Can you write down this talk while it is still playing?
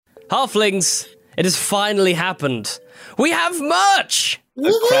Halflings, it has finally happened. We have merch!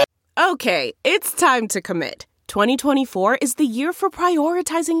 Okay, it's time to commit. 2024 is the year for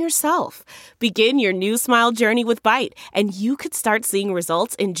prioritizing yourself. Begin your new smile journey with Byte, and you could start seeing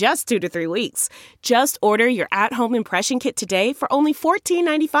results in just 2 to 3 weeks. Just order your at-home impression kit today for only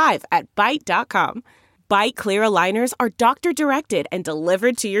 $14.95 at Byte.com. Byte Clear aligners are doctor-directed and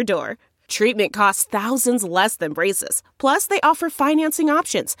delivered to your door. Treatment costs thousands less than braces. Plus, they offer financing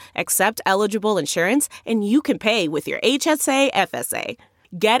options, accept eligible insurance, and you can pay with your HSA FSA.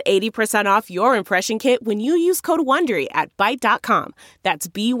 Get 80% off your impression kit when you use code WONDERY at Byte.com. That's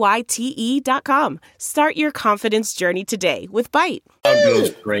BYTE.com. Start your confidence journey today with Byte.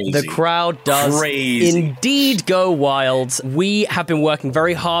 The crowd does indeed go wild. We have been working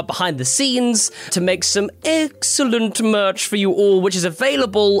very hard behind the scenes to make some excellent merch for you all, which is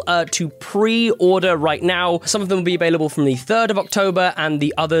available to pre-order right now. Some of them will be available from the 3rd of October and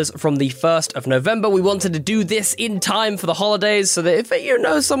the others from the 1st of November. We wanted to do this in time for the holidays so that if you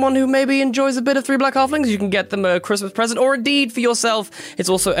know someone who maybe enjoys a bit of Three Black Halflings, you can get them a Christmas present, or indeed for yourself. It's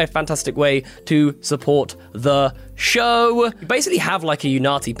also a fantastic way to support the show. You basically have like a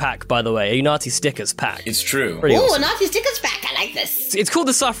Unati pack, by the way, a Unati stickers pack. It's true. Ooh, awesome. A Unati stickers pack. I like this. It's called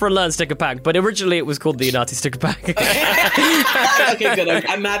the Suffer and Learn sticker pack, but originally it was called the Unati sticker pack. Okay, good.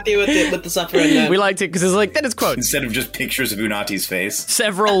 I'm happy with the Suffer and Learn. We liked it because it's like, then it's quotes. Instead of just pictures of Unati's face.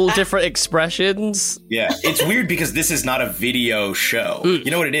 Several different expressions. Yeah, it's weird because this is not a video show. You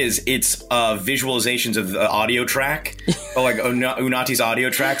know what it is? It's visualizations of the audio track, or like Unati's audio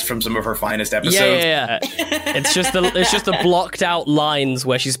tracks from some of her finest episodes. Yeah. It's just the blocked out lines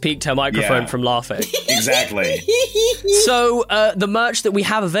where she's peaked her microphone from laughing. Exactly. So the merch that we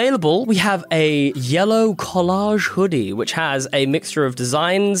have available, we have a yellow collage hoodie, which has a mixture of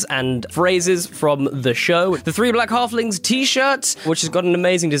designs and phrases from the show. The Three Black Halflings t-shirt, which has got an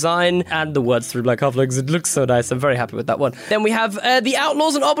amazing design, and the words Three Black Halflings. It looks so nice. I'm very happy with that one. Then we have the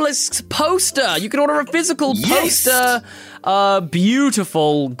Outlaws and Obelisks poster. You can order a physical poster.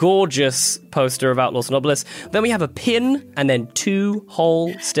 Beautiful, gorgeous poster of Outlaws and Obelisks. Then we have a pin and then 2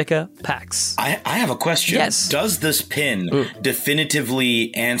 whole sticker packs. I have a question. Yes. Does this pin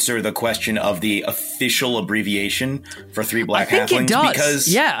definitively answer the question of the official abbreviation for Three Black Halflings? I think it does.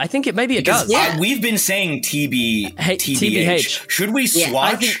 Because, I think maybe it does. Yeah. We've been saying TBH. Should we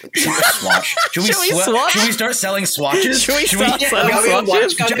swatch? Should we swatch? Should we start selling swatches? Should we start selling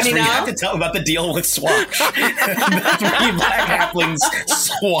swatches? Jess, we have to tell about the deal with Swatch. The Three Black Halflings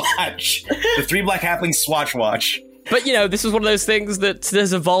Swatch. The Three Black Halflings Swatch Watch. But, you know, this is one of those things that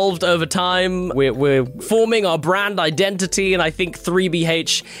has evolved over time. We're forming our brand identity, and I think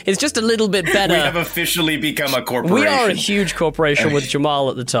 3BH is just a little bit better. We have officially become a corporation. We are a huge corporation with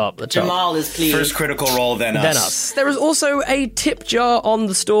Jamal at the top. Jamal is pleased. First critical role, then us. There is also a tip jar on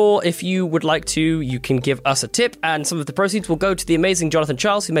the store. If you would like to, you can give us a tip, and some of the proceeds will go to the amazing Jonathan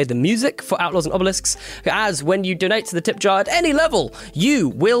Charles, who made the music for Outlaws and Obelisks. As when you donate to the tip jar at any level, you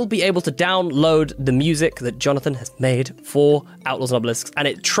will be able to download the music that Jonathan has made for Outlaws and Obelisks,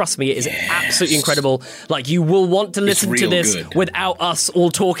 and trust me, it is absolutely incredible. Like, you will want to listen to this without us all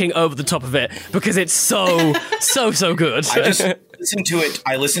talking over the top of it, because it's so good. I just listen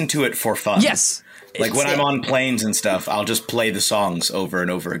to it for fun. Yes. Like when I'm on planes and stuff, I'll just play the songs over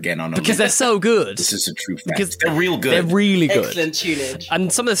and over again on because they're so good. This is a true fact. Because they're real good. They're really good. Excellent tunage. And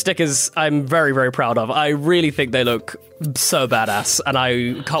some of the stickers I'm very, very proud of. I really think they look so badass, and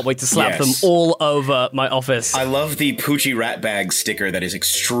I can't wait to slap them all over my office. I love the Poochie Rat Bag sticker that is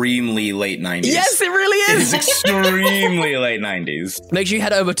extremely late 90s. Yes, it really is. It is extremely late 90s. Make sure you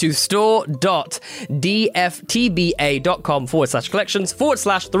head over to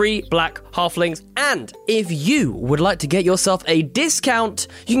store.dftba.com/collections/3 Black Halflings. And if you would like to get yourself a discount,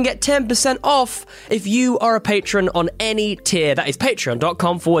 you can get 10% off if you are a patron on any tier. That is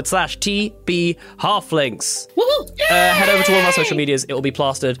patreon.com/TB Halflings. Head over to all of our social medias. It will be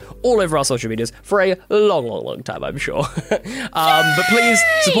plastered all over our social medias for a long time, I'm sure. But please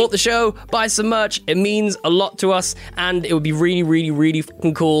support the show, buy some merch. It means a lot to us, and it would be really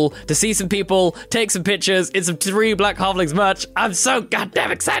fucking cool to see some people take some pictures in some Three Black Halflings merch. I'm so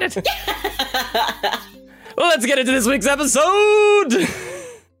goddamn excited. Well, let's get into this week's episode.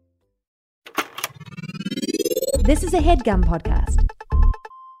 This is a HeadGum podcast.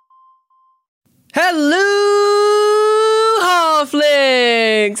 Hello,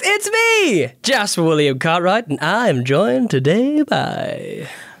 Halflings! It's me, Jasper William Cartwright, and I am joined today by...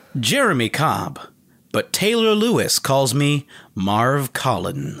 Jeremy Cobb, but Taylor Lewis calls me Marv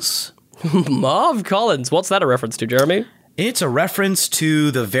Collins. Marv Collins? What's that a reference to, Jeremy? It's a reference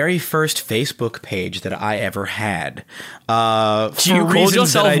to the very first Facebook page that I ever had. Do you call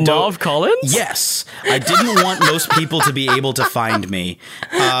yourself Marv Collins? Yes. I didn't want most people to be able to find me.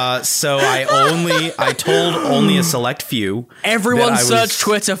 So I told only a select few. Everyone search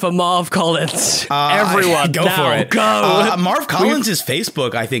Twitter for Marv Collins. Everyone. Go now, for it. Go. Marv Collins'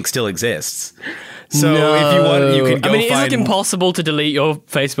 Facebook, I think, still exists. So if you want, you can go it is find... like impossible to delete your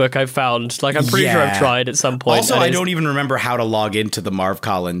Facebook, I've found. Like, I'm pretty sure I've tried at some point. Also, I don't even remember how to log into the Marv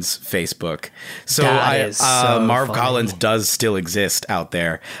Collins Facebook. So, Marv funny. Collins does still exist out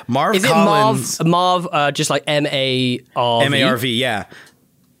there. Is Collins, it Marv, just like M-A-R-V? M-A-R-V, yeah.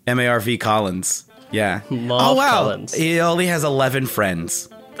 M-A-R-V Collins, yeah. Marv Collins. He only has 11 friends.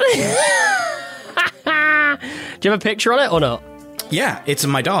 Do you have a picture on it or not? Yeah, it's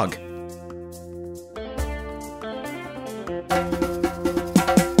my dog.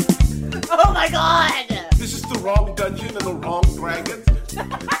 Oh my god! This is the wrong dungeon and the wrong dragons.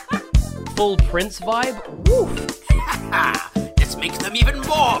 Full Prince vibe? Woof. This makes them even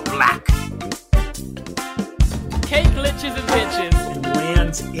more black. Cake glitches and bitches. And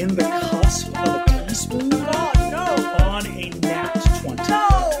lands in the cusp of a teaspoon. Oh no! On a nat 20.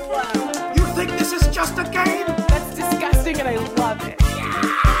 No! You think this is just a game? That's disgusting and I love it.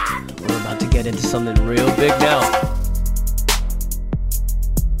 We're about to get into something real big now.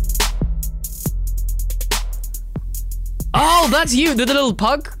 Oh, that's you, the little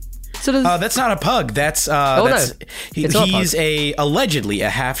pug? Sort of. That's not a pug. He's allegedly a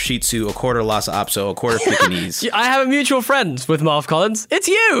half Shih Tzu, a quarter Lhasa Apso, a quarter Pekingese. I have a mutual friend with Marv Collins. It's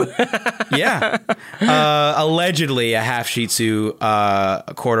you. Yeah. Allegedly a half Shih Tzu,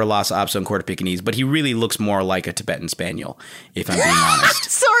 a quarter Lhasa Apso, and quarter Pekingese, but he really looks more like a Tibetan Spaniel, if I'm being honest.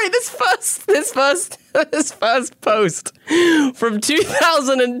 Sorry, this first post from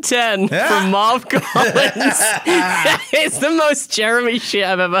 2010 from Marv Collins is the most Jeremy shit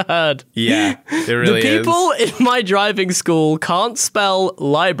I've ever heard. Yeah, it really is. The people in my driving school can't spell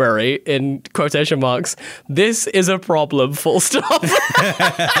library in quotation marks. This is a problem, full stop.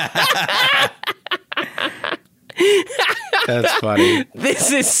 That's funny.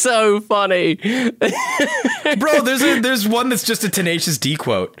 This is so funny. Bro, there's one that's just a Tenacious D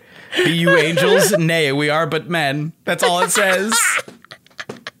quote. Be you angels? Nay, we are but men. That's all it says.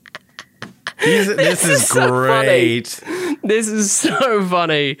 This is great. So this is so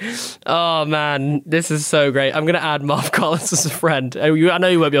funny. Oh, man. This is so great. I'm going to add Marv Collins as a friend. I know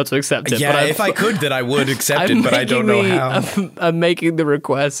you won't be able to accept it. Yeah, but if I could, then I would accept it, but I don't know how. I'm making the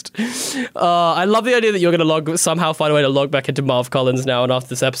request. I love the idea that you're going to somehow find a way to log back into Marv Collins now and after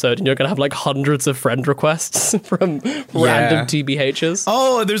this episode, and you're going to have like hundreds of friend requests from random TBHs.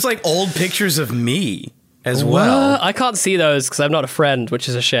 Oh, there's like old pictures of me. As well. I can't see those because I'm not a friend, which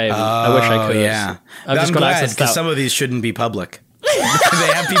is a shame. I wish I could. Yeah. I'm glad because some of these shouldn't be public. They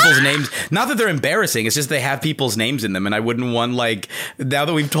have people's names. Not that they're embarrassing. It's just they have people's names in them, and I wouldn't want now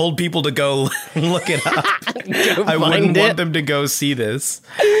that we've told people to go look it up. I wouldn't want them to go see this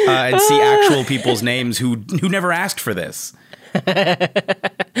and see actual people's names who never asked for this.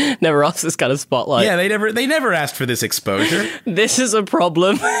 Never asked this kind of spotlight. Yeah, they never asked for this exposure. This is a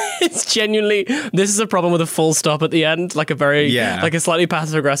problem. This is a problem with a full stop at the end, like a slightly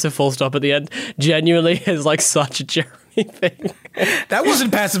passive aggressive full stop at the end. Genuinely is like such a Jeremy thing. That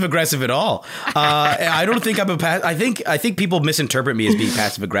wasn't passive aggressive at all. I don't think I think people misinterpret me as being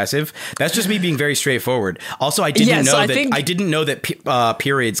passive aggressive. That's just me being very straightforward. Also, I didn't know that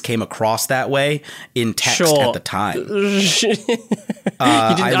periods came across that way in text at the time.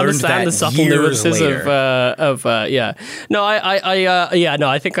 You didn't understand the subtle nuances of No,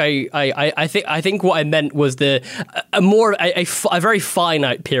 I think what I meant was a very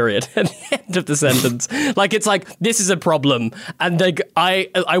finite period at the end of the sentence. Like it's like this is a problem, and like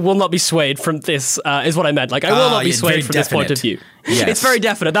I will not be swayed from this. Is what I meant. Like I will not be swayed from this point of view. Yes. It's very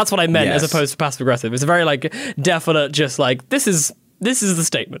definite. That's what I meant, as opposed to passive aggressive. It's a very like definite. Just like this is the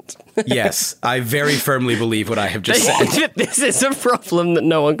statement. Yes, I very firmly believe what I have just said. This is a problem that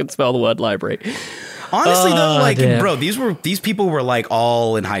no one can spell the word library. Honestly, though, bro, these people were like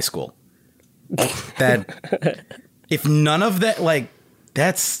all in high school. That if none of that,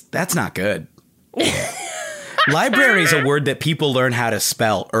 that's not good. Library is a word that people learn how to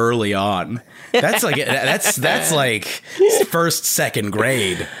spell early on. That's like first, second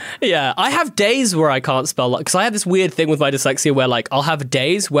grade. Yeah, I have days where I can't spell because I have this weird thing with my dyslexia where like I'll have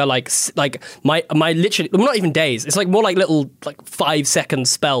days where like my literally not even days. It's like more like little 5-second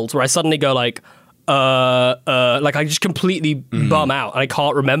spells where I suddenly go like I just completely bum out and I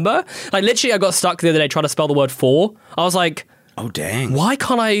can't remember. Like literally, I got stuck the other day trying to spell the word for. I was like, oh dang, why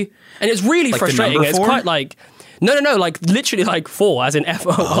can't I? And it's really frustrating. It's quite like. No, like literally like 4, as in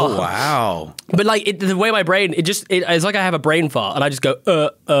FOR. Oh, wow. But like the way my brain, it's like I have a brain fart, and I just go,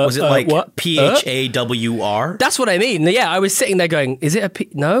 Was it like what? PHAWR? That's what I mean. Yeah, I was sitting there going, is it a P?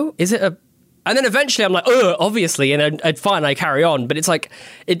 No? Is it a? And then eventually I'm like, obviously, and I'd fine, I carry on. But it's like,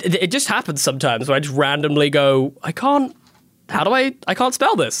 it just happens sometimes where I just randomly go, I can't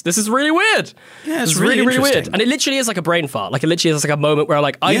spell this. This is really weird. Yeah, it's really weird. And it literally is like a brain fart. Like it literally is like a moment where I'm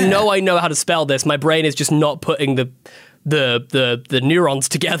like, I know how to spell this. My brain is just not putting the neurons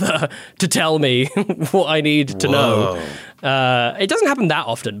together to tell me what I need to know. It doesn't happen that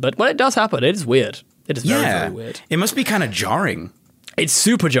often, but when it does happen, it is weird. It is very, very weird. It must be kind of jarring. It's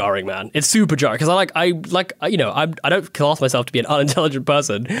super jarring, man. It's super jarring because I don't class myself to be an unintelligent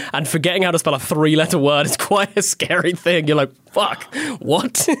person, and forgetting how to spell a 3-letter word is quite a scary thing. You're like, fuck,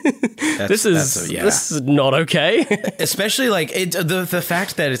 what? This is not okay. Especially like the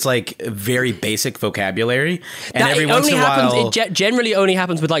fact that it's like very basic vocabulary, and every once in a while, it generally only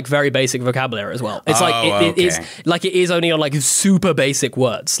happens with like very basic vocabulary as well. It's it is only on like super basic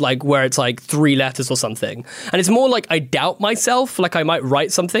words, like where it's like 3 letters or something, and it's more like I doubt myself. Like I might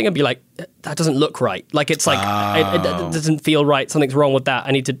write something and be like, that doesn't look right. Like it's like it doesn't feel right. Something's wrong with that.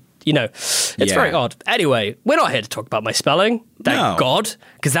 I need to. It's very odd. Anyway, we're not here to talk about my spelling. Thank God,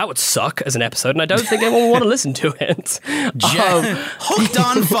 because that would suck as an episode, and I don't think anyone would want to listen to it. Hooked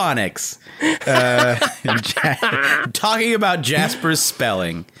on phonics. Talking about Jasper's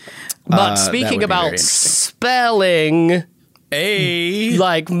spelling. But speaking about spelling...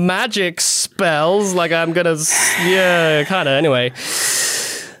 like magic spells, like I'm gonna... Yeah, kind of, anyway.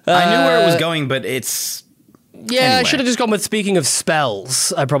 I knew where it was going, but it's... Yeah, anyway. I should have just gone with speaking of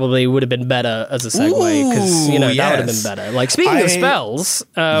spells. I probably would have been better as a segue because that would have been better. Like speaking of spells,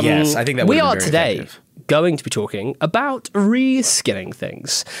 yes, I think that would have been very today effective. Going to be talking about reskinning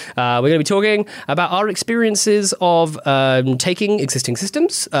things. We're going to be talking about our experiences of taking existing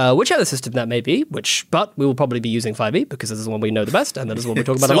systems, whichever system that may be. But we will probably be using 5e because this is the one we know the best, and that is what we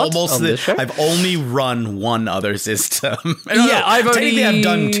talk about a lot on this show. I've only run one other system. I've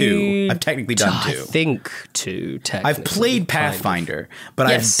done 2. I've technically done 2. I think 2. Technically, I've played Pathfinder, but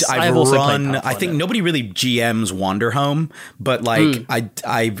yes, I've run. I think nobody really GMs Wanderhome, but like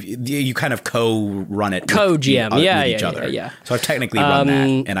you kind of co-run it. Co-GM, with each other. So I've technically run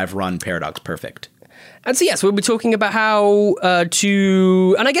that, and I've run Paradox Perfect. And so, yes, we'll be talking about how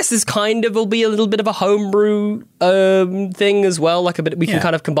and I guess this kind of will be a little bit of a homebrew thing as well, like a bit, we can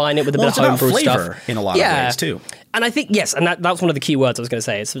kind of combine it with a bit of homebrew stuff. In a lot of ways, too. And I think, yes, and that's one of the key words I was going to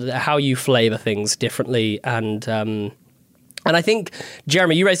say, it's how you flavor things differently, and I think,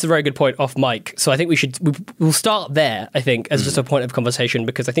 Jeremy, you raised a very good point off mic, so I think we'll start there, I think, as just a point of conversation,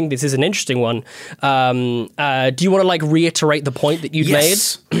 because I think this is an interesting one. Do you want to, like, reiterate the point that you'd made?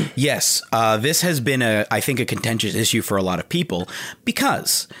 Yes. This has been, I think, a contentious issue for a lot of people,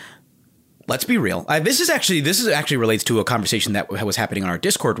 because... Let's be real. This actually relates to a conversation that was happening on our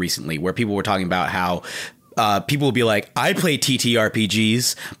Discord recently, where people were talking about how people will be like, I play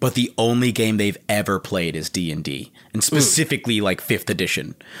TTRPGs, but the only game they've ever played is D&D, and specifically like 5th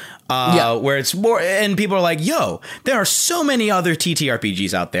edition. Where it's more, and people are like, yo, there are so many other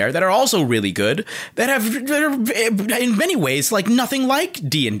TTRPGs out there that are also really good that are in many ways like nothing like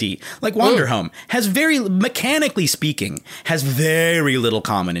D&D. Like Wanderhome has mechanically speaking, has very little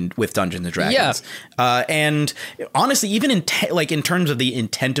common with Dungeons and Dragons. And honestly, even in terms of the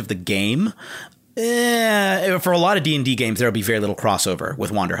intent of the game, for a lot of D&D games, there'll be very little crossover with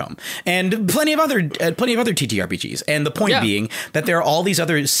Wanderhome, and plenty of other TTRPGs. And the point being that there are all these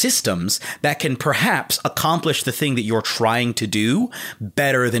other systems that can perhaps accomplish the thing that you're trying to do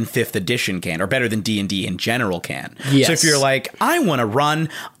better than 5th edition can, or better than D&D in general can. Yes. So if you're like, I want to run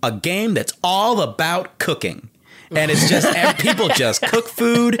a game that's all about cooking, and it's just people just cook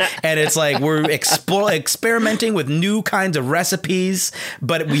food, and it's like we're experimenting with new kinds of recipes,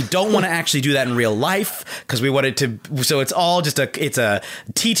 but we don't want to actually do that in real life because we want it to. So it's all just it's a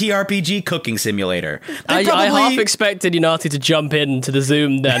TTRPG cooking simulator. I half expected Unati to jump into the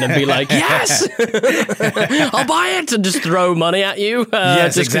Zoom then and be like, yes, I'll buy it, and just throw money at you.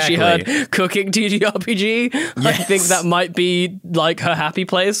 Yes, just because exactly. she heard cooking TTRPG. Yes. I think that might be like her happy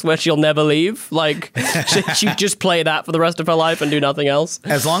place where she'll never leave. Like she just play that for the rest of her life and do nothing else.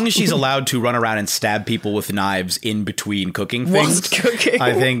 As long as she's allowed to run around and stab people with knives in between cooking things, cooking.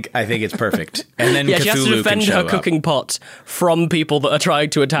 I think it's perfect. And then Cthulhu she has to defend her cooking pot from people that are trying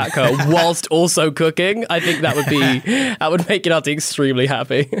to attack her whilst also cooking. I think that would make Unati extremely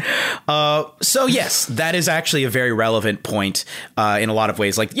happy. So yes, that is actually a very relevant point in a lot of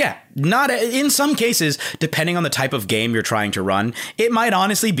ways. Like, not in some cases, depending on the type of game you're trying to run, it might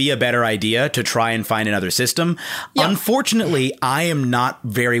honestly be a better idea to try and find another system. Yeah. Unfortunately, I am not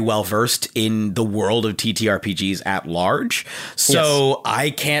very well versed in the world of TTRPGs at large, so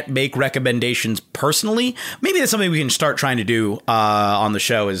I can't make recommendations personally. Maybe that's something we can start trying to do on the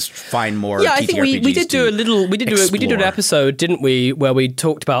show, is find more TTRPGs. I think we did do an episode, didn't we, where we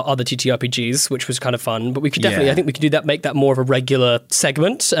talked about other TTRPGs, which was kind of fun. But we could definitely, I think we could do that, make that more of a regular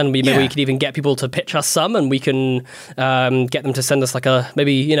segment, and maybe we could even get people to pitch us some, and we can get them to send us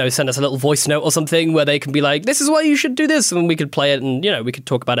send us a little voice note or something where they can be like, this is why you should do this, and we could play it, and we could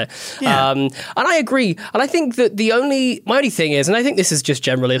talk about it. Yeah. And I agree, and I think that my only thing is, and I think this is just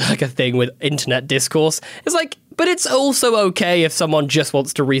generally like a thing with internet discourse, is like, but it's also okay if someone just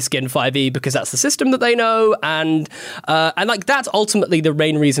wants to reskin 5e because that's the system that they know, and like that's ultimately the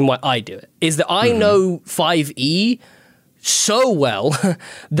main reason why I do it, is that I know 5e so well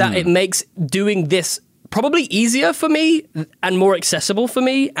that it makes doing this probably easier for me and more accessible for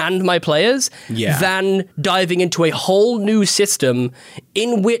me and my players than diving into a whole new system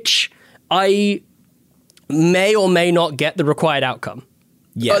in which I may or may not get the required outcome.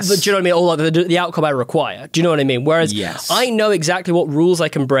 Yes. Do you know what I mean? Or like the outcome I require. Do you know what I mean? Whereas I know exactly what rules I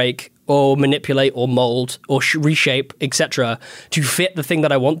can break or manipulate or mold or reshape, etc., to fit the thing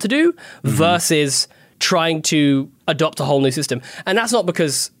that I want to do versus trying to adopt a whole new system. And that's not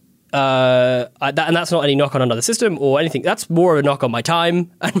because that's not any knock on another system or anything. That's more of a knock on my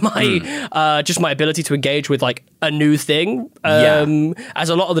time and my just my ability to engage with like a new thing. As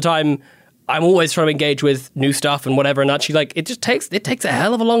a lot of the time, I'm always trying to engage with new stuff and whatever, and actually, like, it takes a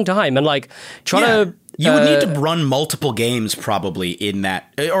hell of a long time, and like trying to. You would need to run multiple games probably in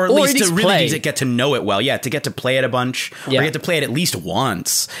that, or at least to really get to know it well. Yeah, to get to play it a bunch, or get to play it at least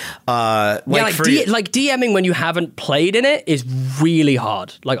once. DMing when you haven't played in it is really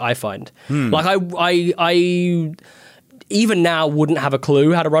hard. Like I find, like I even now wouldn't have a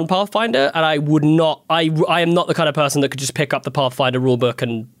clue how to run Pathfinder, and I would not. I am not the kind of person that could just pick up the Pathfinder rulebook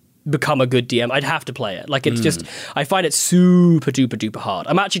and become a good DM. I'd have to play it. Like, it's just, I find it super duper duper hard.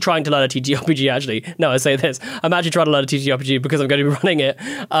 I'm actually trying to learn a TTRPG, actually. No, I say this. I'm actually trying to learn a TTRPG because I'm going to be running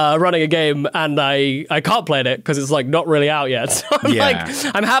a game, and I can't play it because it's like not really out yet. So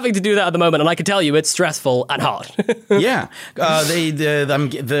I'm having to do that at the moment, and I can tell you it's stressful and hard. Does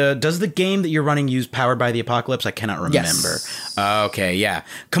the game that you're running use Powered by the Apocalypse? I cannot remember. Yes. Okay, yeah.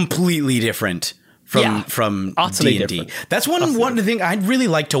 Completely different from utterly D&D. different. That's one thing I'd really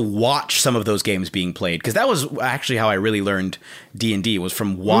like to watch some of those games being played, because that was actually how I really learned D&D, was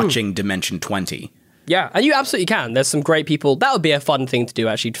from watching Dimension 20. Yeah, and you absolutely can. There's some great people. That would be a fun thing to do,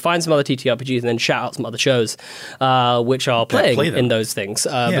 actually, to find some other TTRPGs and then shout out some other shows which are playing in those things.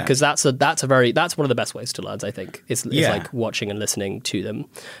 Because that's one of the best ways to learn, I think. Is like watching and listening to them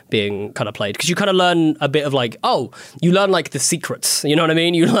being kind of played. Because you kind of learn a bit of like, you learn like the secrets. You know what I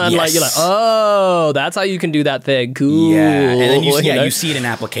mean? You learn like, you're like, oh, that's how you can do that thing. Cool. Yeah, and then you see it in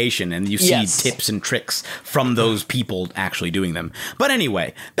application, and you see tips and tricks from those people actually doing them. But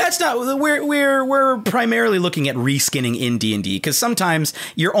anyway, that's not we're primarily looking at reskinning in D&D, because sometimes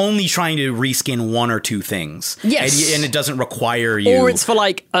you're only trying to reskin one or two things. Yes. And it doesn't require you. Or it's for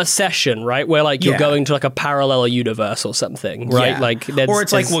like a session, right? Where like you're going to like a parallel universe or something, right? Yeah. Like or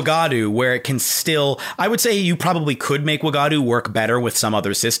it's like Wagadu, where it can still, I would say you probably could make Wagadu work better with some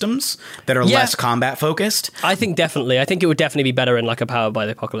other systems that are less combat focused. I think definitely. I think it would definitely be better in like a Powered by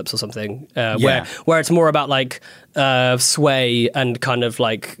the Apocalypse or something, where it's more about like sway and kind of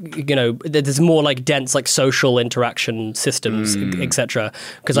like, there's more like dense like social interaction systems, etc.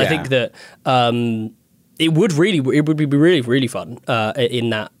 Because I think that it would be really fun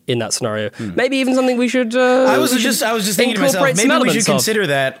in that scenario. Maybe even something we should. I was just thinking to myself, maybe we should consider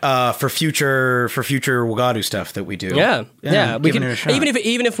that for future Wagadu stuff that we do. Yeah. We can,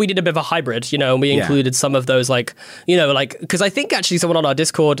 even if we did a bit of a hybrid, and we included some of those, like because I think actually someone on our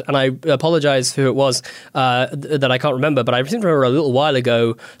Discord, and I apologize who it was that I can't remember, but I seem to remember a little while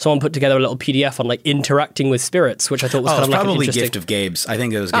ago someone put together a little PDF on like interacting with spirits, which I thought was kind of like probably interesting. Gift of Gabe's. I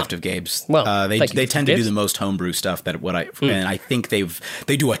think it was Gift of Gabe's. Well, they tend to do the most homebrew stuff and I think they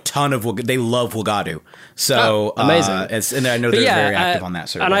do a ton of they love Wagadu, so amazing. And I know they're very active on that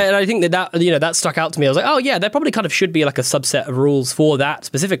server. And I think that stuck out to me. I was like, oh yeah, there probably kind of should be like a subset of rules for that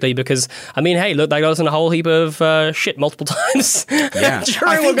specifically, because I mean, hey, look, they got us in a whole heap of shit multiple times. Yeah,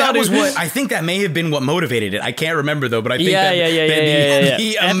 I think that may have been what motivated it. I can't remember though, but I think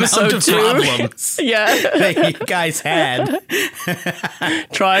the amount of problems that you guys had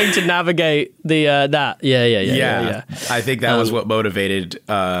trying to navigate the that. Yeah. I think that was what motivated.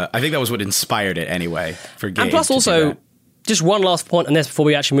 I think that was what inspired it anyway. For Gabe, and plus also, just one last point on this before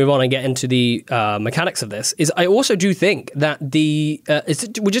we actually move on and get into the mechanics of this is I also do think that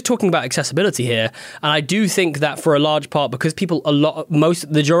we're just talking about accessibility here, and I do think that for a large part, because the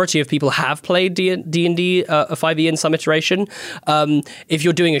majority of people have played D&D 5e in some iteration. If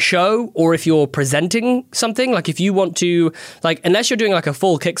you're doing a show or if you're presenting something, like if you want to, like unless you're doing like a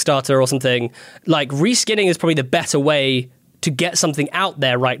full Kickstarter or something, like reskinning is probably the better way to get something out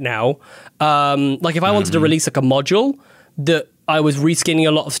there right now. Like if I wanted to release like a module that I was reskinning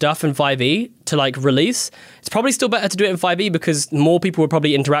a lot of stuff in 5e to like release, it's probably still better to do it in 5e because more people would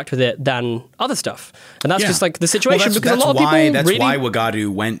probably interact with it than other stuff. And that's just like the situation because a lot of people That's why Wagadu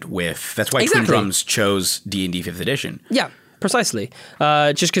went with, that's why Twin Drums chose D&D 5th edition. Yeah. Precisely,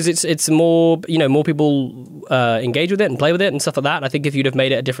 just because it's more, more people engage with it and play with it and stuff like that. And I think if you'd have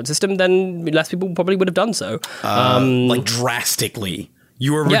made it a different system, then less people probably would have done so. Like drastically.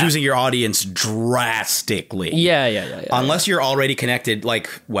 You were reducing your audience drastically. Yeah. Unless you're already connected, like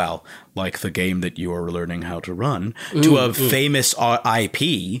the game that you are learning how to run, to a famous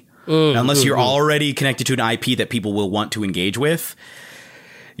IP. Unless you're already connected to an IP that people will want to engage with,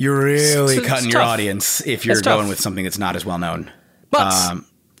 you're really cutting your audience if you're going with something that's not as well known. But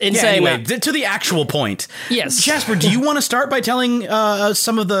anyway, to the actual point. Yes. Jasper, do you want to start by telling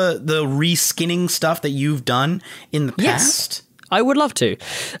some of the reskinning stuff that you've done in the past? Yes, I would love to.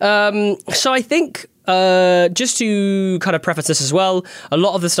 So I think just to kind of preface this as well, a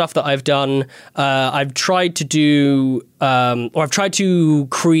lot of the stuff that I've done, I've tried to do, or I've tried to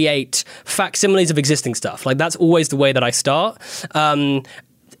create facsimiles of existing stuff. Like that's always the way that I start.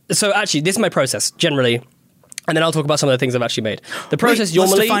 So actually, this is my process generally, and then I'll talk about some of the things I've actually made. The process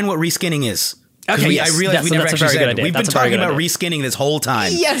normally. Let's define what reskinning is. Okay, I realized we never actually said it. We've been talking about idea. reskinning this whole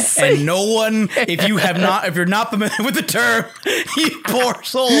time. Yes. And no one, if you're not familiar with the term, you poor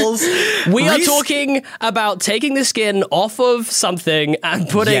souls. We are talking about taking the skin off of something and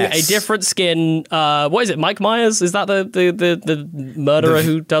putting a different skin. What is it? Mike Myers? Is that the murderer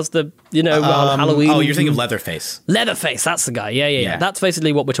who does the on Halloween? Oh, you're thinking of Leatherface. Leatherface. That's the guy. Yeah. That's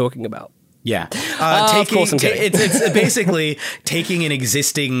basically what we're talking about. Yeah. Of course I'm kidding. It's basically taking an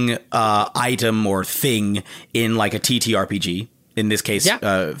existing item or thing in like a TTRPG. In this case, D&D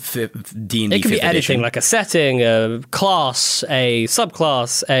 5th It could be anything, edition. like a setting, a class, a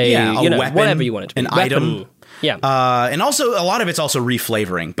subclass, a weapon, whatever you want it to be. An item. Yeah. And also a lot of it's also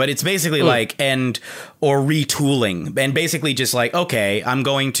reflavoring, but it's basically like or retooling, and basically just like, okay, I'm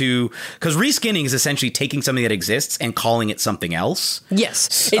going to, because reskinning is essentially taking something that exists and calling it something else.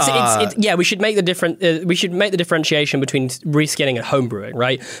 Yes. We should make the differentiation between reskinning and homebrewing,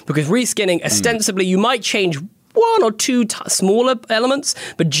 right? Because reskinning, ostensibly, you might change one or two smaller elements,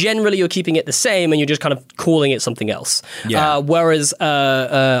 but generally you're keeping it the same and you're just kind of calling it something else. Yeah. Whereas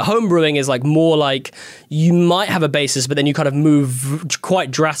homebrewing is like more like you might have a basis, but then you kind of move quite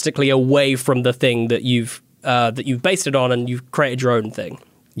drastically away from the thing that you've based it on, and you've created your own thing.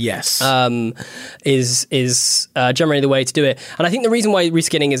 Yes. Is generally the way to do it. And I think the reason why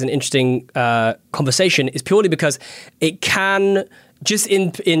reskinning is an interesting conversation is purely because it can, just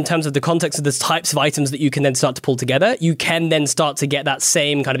in terms of the context of the types of items that you can then start to pull together, you can then start to get that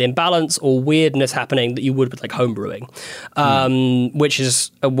same kind of imbalance or weirdness happening that you would with like homebrewing, which is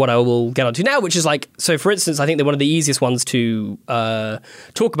what I will get onto now, which is like, so for instance, I think that one of the easiest ones to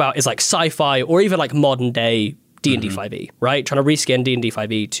talk about is like sci-fi or even like modern day D&D 5e, right? Trying to reskin D&D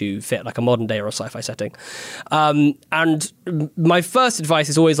 5e to fit like a modern day or a sci-fi setting. And my first advice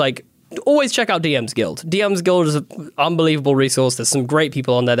is always check out DM's Guild. DM's Guild is an unbelievable resource. There's some great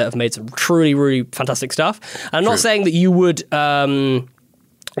people on there that have made some truly, really fantastic stuff. And I'm not saying that you would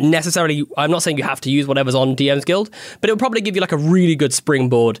necessarily, I'm not saying you have to use whatever's on DM's Guild, but it'll probably give you like a really good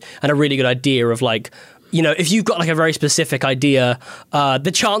springboard and a really good idea of like, if you've got like a very specific idea,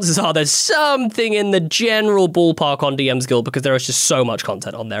 the chances are there's something in the general ballpark on DM's Guild, because there is just so much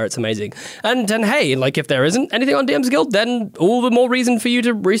content on there. It's amazing. And hey, like if there isn't anything on DM's Guild, then all the more reason for you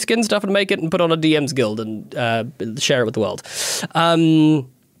to reskin stuff and make it and put on a DM's Guild and share it with the world.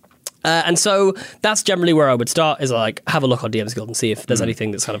 And so that's generally where I would start, is like have a look on DM's Guild and see if there's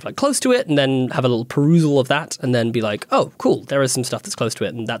anything that's kind of like close to it, and then have a little perusal of that, and then be like, oh, cool, there is some stuff that's close to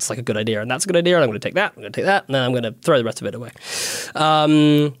it, and that's like a good idea, and that's a good idea, and I'm going to take that, and then I'm going to throw the rest of it away.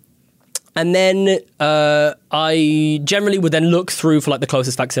 And then I generally would then look through for like the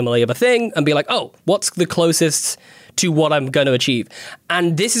closest facsimile of a thing and be like, oh, what's the closest to what I'm going to achieve?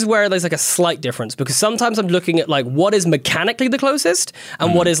 And this is where there's like a slight difference, because sometimes I'm looking at like what is mechanically the closest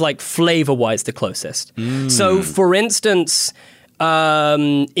and what is like flavor-wise the closest. So for instance,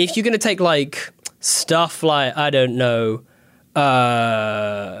 if you're going to take like stuff like, I don't know,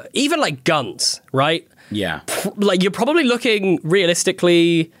 even like guns, right? Yeah. Like, you're probably looking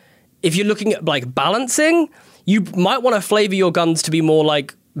realistically, if you're looking at like balancing, you might want to flavor your guns to be more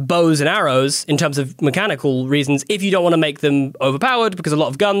like bows and arrows in terms of mechanical reasons if you don't want to make them overpowered, because a lot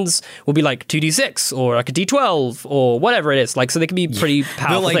of guns will be like 2d6 or like a d12 or whatever it is, like, so they can be pretty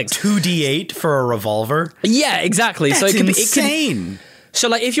powerful like things. 2d8 for a revolver. Yeah, exactly. That's so it could insane. So,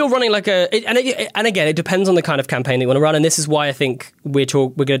 like, if you're running like and again, it depends on the kind of campaign that you want to run, and this is why I think we're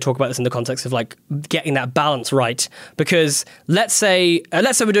going to talk about this in the context of like getting that balance right. Because let's say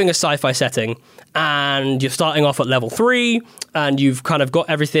we're doing a sci-fi setting, and you're starting off at level 3, and you've kind of got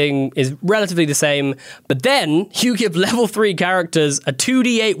everything is relatively the same, but then you give level 3 characters a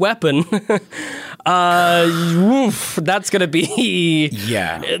 2d8 weapon. That's going to be...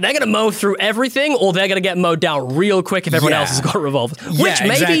 Yeah. They're going to mow through everything, or they're going to get mowed down real quick if everyone else has got revolvers. Yeah,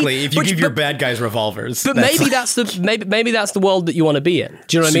 exactly. If you give your bad guys revolvers. But maybe that's the world that you want to be in.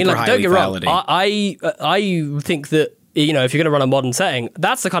 Do you know what I mean? Like, don't get me wrong. I think that, you know, if you're going to run a modern setting,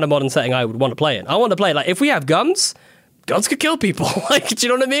 that's the kind of modern setting I would want to play in. I want to play, like, if we have guns could kill people. Like, do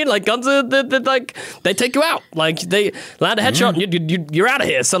you know what I mean? Like, guns are like, they take you out. Like, they land a headshot and you're out of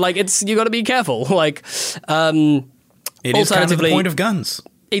here. So, like, you got to be careful. Like, it is kind of the point of guns.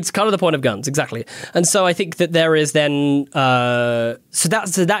 It's kind of the point of guns, exactly. And so I think that there is then so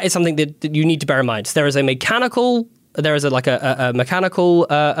that is something that you need to bear in mind. There is a mechanical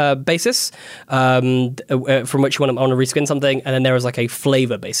basis from which you want to reskin something, and then there is like a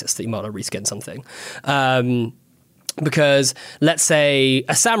flavor basis that you might want to reskin something. Because let's say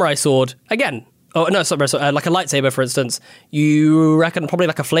a samurai sword, again. Oh, no, sorry, like a lightsaber, for instance. You reckon probably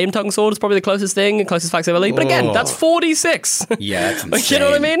like a flame tongue sword is probably the closest thing, closest facsimile. But again, that's 4d6. Yeah, that's insane. You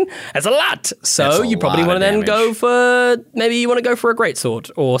know what I mean? It's a lot. So you probably want to then go for, maybe you want to go for a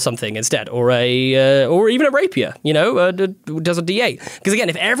greatsword or something instead, or or even a rapier, you know, does a d8. Because again,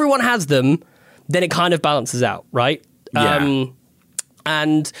 if everyone has them, then it kind of balances out, right? Yeah.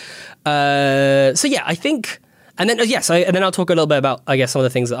 So yeah, I think... And then, and then I'll talk a little bit about, I guess, some of the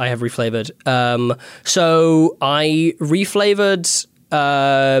things that I have reflavored. So I reflavored.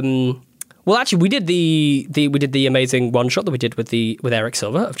 Well, actually, we did the amazing one shot that we did with Eric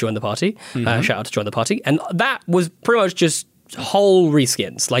Silver of Join the Party. Shout out to Join the Party, and that was pretty much just whole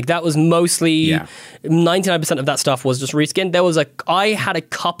reskins. Like, that was mostly 99% of that stuff was just reskin. I had a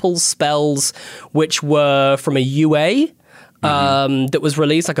couple spells which were from a UA. That was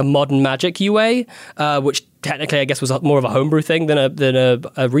released, like a Modern Magic UA, which technically I guess was more of a homebrew thing than a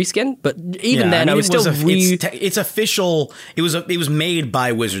reskin. But even then, I was still it's official. It was made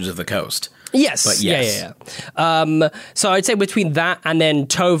by Wizards of the Coast. Yes. But yes. Yeah. So I'd say between that and then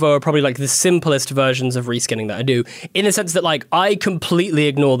Tovo are probably like the simplest versions of reskinning that I do, in the sense that like I completely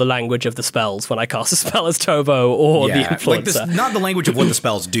ignore the language of the spells when I cast a spell as Tovo or the Influencer. Like not the language of what the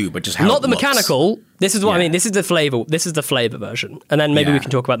spells do, but just how not it the looks. Mechanical. This is what I mean. This is the flavor. This is the flavor version, and then maybe we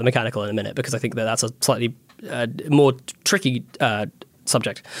can talk about the mechanical in a minute, because I think that's a slightly more tricky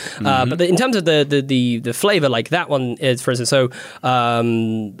subject. But in terms of the flavor, like that one is, for instance, so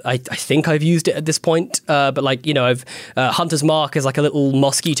I think I've used it at this point, but like, you know, I've Hunter's Mark is like a little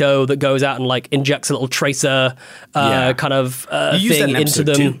mosquito that goes out and like injects a little tracer kind of thing into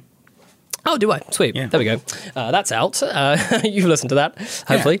them. Too. Oh, do I? Sweet. Yeah. There we go. That's out. You've listened to that,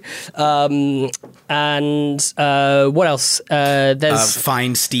 hopefully. Yeah. And what else? There's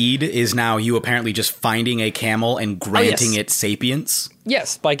Find Steed is now you apparently just finding a camel and granting it sapience.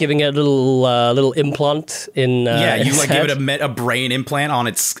 Yes, by giving it a little implant in you like head. give it a brain implant on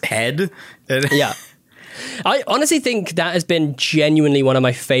its head. Yeah. I honestly think that has been genuinely one of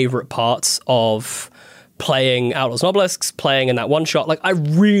my favorite parts of playing Outlaws and Obelisks, playing in that one shot. Like, I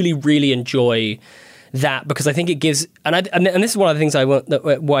really, really enjoy that, because I think it gives, and this is one of the things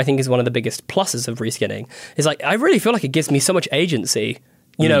what I think is one of the biggest pluses of reskinning, is like, I really feel like it gives me so much agency,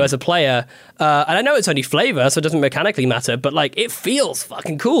 you know, as a player. And I know it's only flavor, so it doesn't mechanically matter, but like, it feels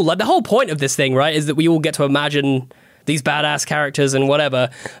fucking cool. Like, the whole point of this thing, right, is that we all get to imagine these badass characters and whatever.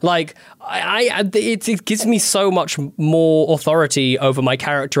 Like, it gives me so much more authority over my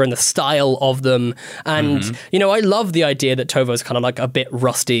character and the style of them. And, you know, I love the idea that Tovo's kind of like a bit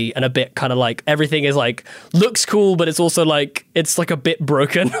rusty and a bit kind of like everything is like, looks cool, but it's also like, it's like a bit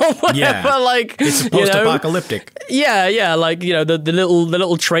broken or whatever. Yeah. Like, it's post-apocalyptic. Yeah. Like, you know, the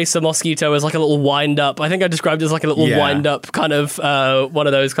little tracer mosquito is like a little wind up. I think I described it as like a little wind up kind of one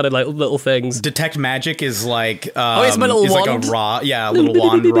of those kind of like little things. Detect Magic is like it's my little wand. Like a little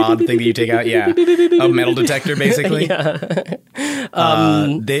wand rod thing that you take out. Yeah, a metal detector basically.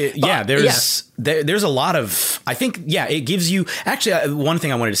 there's a lot of, I think, yeah, it gives you, actually, one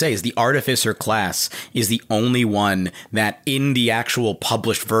thing I wanted to say is the Artificer class is the only one that in the actual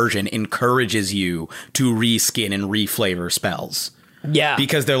published version encourages you to reskin and reflavor spells. Yeah.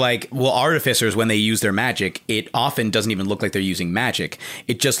 Because they're like, well, artificers, when they use their magic, it often doesn't even look like they're using magic.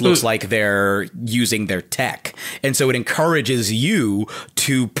 It just looks like they're using their tech. And so it encourages you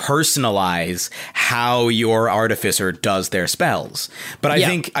to personalize how your artificer does their spells. But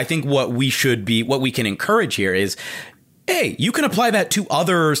I think what we can encourage here is, hey, you can apply that to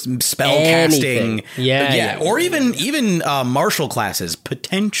other spell casting. Yeah. Or even martial classes,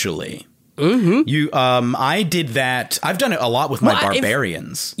 potentially. Mm-hmm. I did that. I've done it a lot with my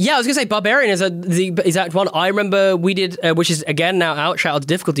barbarians. I was gonna say barbarian is that one I remember we did, which is again now out. Shout out to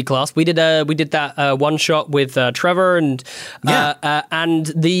difficulty class. We did that one shot with Trevor and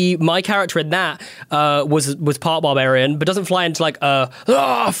my character in that was part barbarian, but doesn't fly into like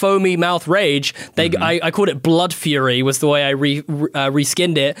foamy mouth rage. I called it blood fury was the way I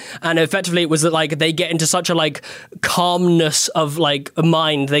reskinned it, and effectively it was that like they get into such a like calmness of like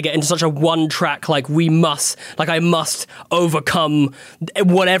mind. They get into such a one track, like I must overcome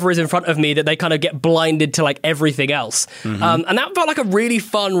whatever is in front of me, that they kind of get blinded to like everything else. And that felt like a really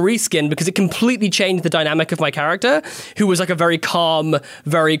fun reskin because it completely changed the dynamic of my character, who was like a very calm,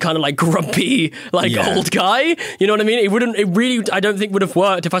 very kind of like grumpy, like old guy. You know what I mean? It really, I don't think would have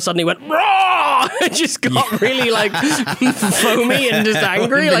worked if I suddenly went, raw! It just got really like foamy and just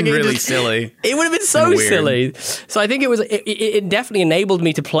angry. Like really silly. It would have been so silly. So I think it definitely enabled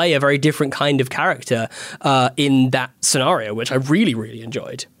me to play a very different kind of character in that scenario, which I really, really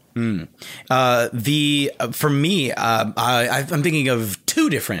enjoyed. For me, I'm thinking of two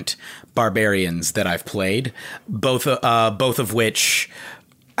different barbarians that I've played, both of which.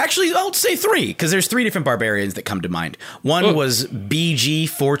 Actually, I'll say three, because there's three different barbarians that come to mind. One was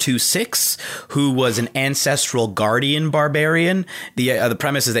BG426, who was an ancestral guardian barbarian. The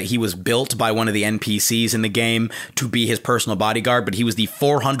premise is that he was built by one of the NPCs in the game to be his personal bodyguard, but he was the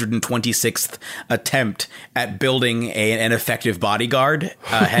 426th attempt at building an effective bodyguard,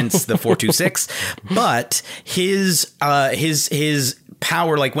 hence the 426. But his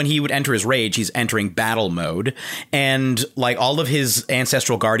power, like when he would enter his rage, he's entering battle mode, and like all of his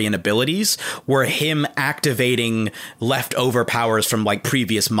ancestral guardian abilities were him activating leftover powers from like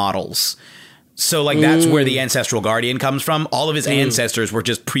previous models. So like that's where the ancestral guardian comes from. All of his ancestors were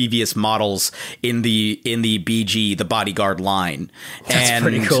just previous models in the BG, the bodyguard line. That's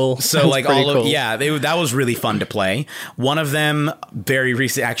pretty cool. So like that was really fun to play. One of them very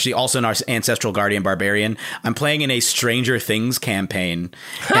recently, actually also an ancestral guardian barbarian. I'm playing in a Stranger Things campaign,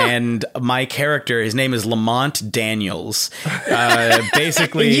 and my character, his name is Lamont Daniels.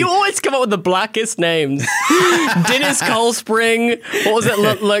 Basically, you always come up with the blackest names. Dennis Coldspring. What was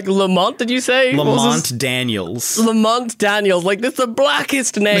it? Like Lamont? Did you say? Lamont Daniels. Lamont Daniels. Like, that's the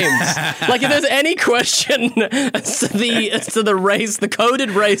blackest names. Like, if there's any question as to the race, the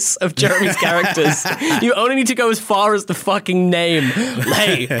coded race of Jeremy's characters, you only need to go as far as the fucking name.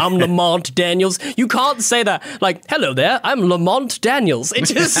 Hey, I'm Lamont Daniels. You can't say that. Like, hello there, I'm Lamont Daniels. It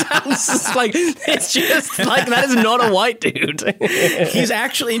just sounds like, it's just like, that is not a white dude. He's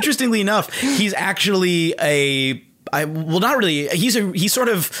actually, interestingly enough, he's actually I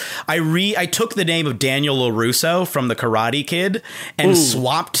took the name of Daniel LaRusso from the Karate Kid and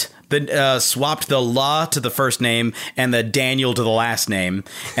swapped the La to the first name and the Daniel to the last name.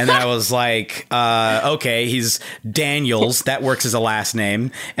 And then I was like, okay, he's Daniels. That works as a last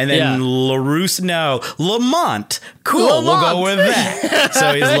name. And then LaRusso, no, Lamont. Cool, Lamont. We'll go with that.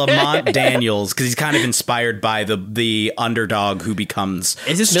 So he's Lamont Daniels because he's kind of inspired by the underdog who becomes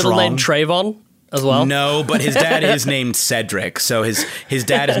Is his strong. middle name Trayvon? As well? No, but his dad is named Cedric, so his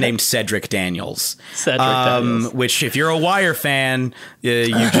dad is named Cedric Daniels. Daniels. Which, if you're a Wire fan,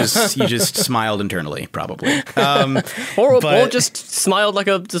 you just smiled internally, probably. Or just smiled like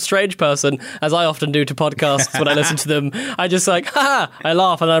a strange person, as I often do to podcasts when I listen to them. I just like, ha! I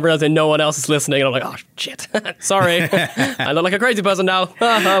laugh, and I realize that no one else is listening, and I'm like, oh, shit. Sorry. I look like a crazy person now.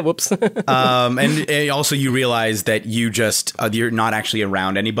 Whoops. And also you realize that you just, you're not actually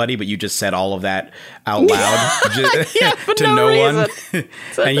around anybody, but you just said all of that out loud to no one.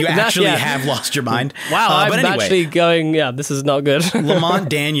 And you actually have lost your mind. Wow, I'm actually going, this is not good. Lamont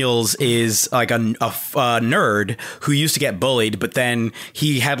Daniels is like a nerd who used to get bullied, but then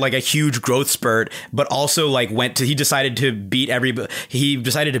he had like a huge growth spurt, but also like he decided to beat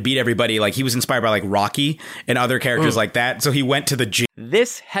everybody. Like he was inspired by like Rocky and other characters like that. So he went to the gym.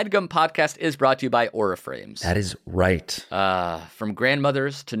 This HeadGum podcast is brought to you by Aura Frames. That is right. From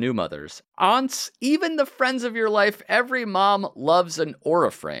grandmothers to new mothers, aunts, even the friends of your life, every mom loves an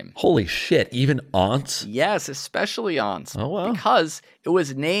Aura Frame. Holy shit, even aunts? Yes, especially aunts. Oh, wow. Because it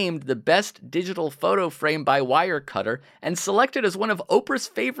was named the best digital photo frame by Wirecutter and selected as one of Oprah's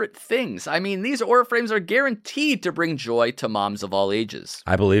favorite things. I mean, these Aura Frames are guaranteed to bring joy to moms of all ages.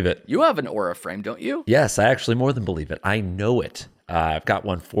 I believe it. You have an Aura Frame, don't you? Yes, I actually more than believe it. I know it. I've got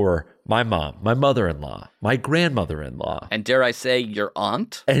one for my mom, my mother-in-law, my grandmother-in-law. And dare I say, your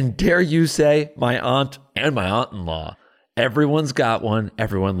aunt? And dare you say, my aunt and my aunt-in-law. Everyone's got one.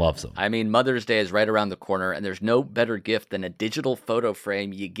 Everyone loves them. I mean, Mother's Day is right around the corner, and there's no better gift than a digital photo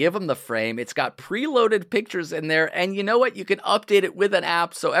frame. You give them the frame. It's got preloaded pictures in there, and you know what? You can update it with an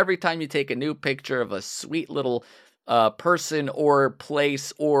app, so every time you take a new picture of a sweet little person or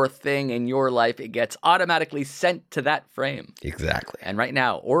place or thing in your life, it gets automatically sent to that frame. Exactly. And right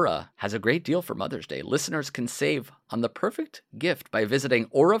now, Aura has a great deal for Mother's Day. Listeners can save on the perfect gift by visiting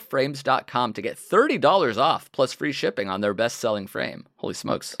auraframes.com to get $30 off plus free shipping on their best-selling frame. Holy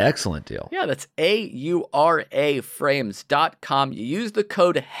smokes. Excellent deal. Yeah, that's auraframes.com. You use the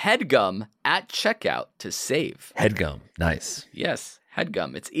code HEADGUM at checkout to save. HeadGum. Nice. Yes.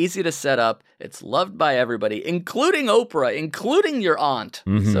 HeadGum. It's easy to set up. It's loved by everybody, including Oprah, including your aunt.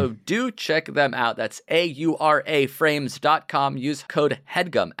 Mm-hmm. So do check them out. That's auraframes.com. Use code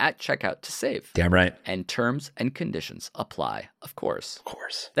HEADGUM at checkout to save. Damn right. And terms and conditions apply, of course. Of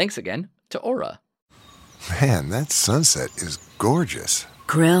course. Thanks again to Aura. Man, that sunset is gorgeous.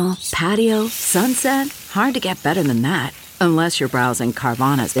 Grill, patio, sunset. Hard to get better than that. Unless you're browsing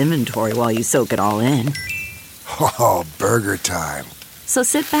Carvana's inventory while you soak it all in. Oh, burger time. So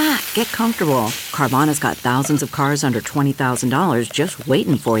sit back, get comfortable. Carvana's got thousands of cars under $20,000 just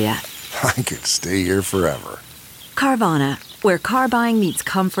waiting for you. I could stay here forever. Carvana, where car buying meets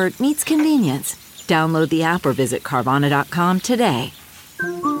comfort meets convenience. Download the app or visit Carvana.com today.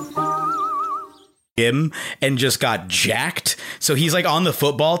 Him and just got jacked. So he's like on the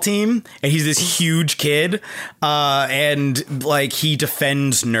football team and he's this huge kid and like he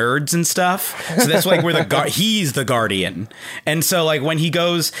defends nerds and stuff. So that's like where he's the guardian. And so like when he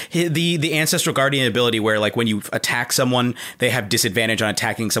goes the ancestral guardian ability where like when you attack someone, they have disadvantage on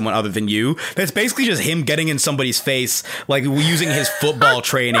attacking someone other than you. That's basically just him getting in somebody's face, like using his football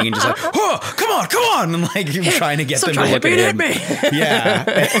training and just like, oh, come on. And like trying to get them to look at him. Yeah.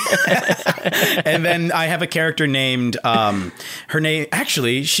 And then I have a character named her name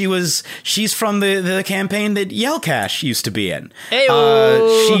actually she's from the campaign that Yellcash used to be in.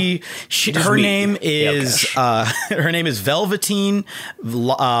 Her name is Velveteen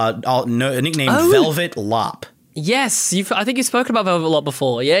nickname Velvet Lop. Yes, I think you've spoken about Velvet a lot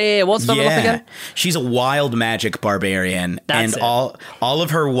before. Yeah. What's Velvet Lop again? She's a wild magic barbarian. That's and all of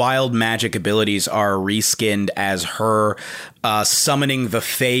her wild magic abilities are reskinned as her summoning the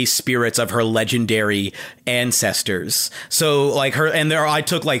fey spirits of her legendary ancestors. So like I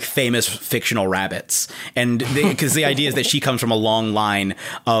took like famous fictional rabbits, and because the idea is that she comes from a long line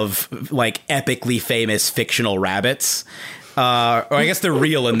of like epically famous fictional rabbits. Or I guess they're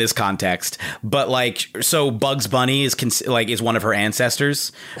real in this context, but like, so Bugs Bunny is one of her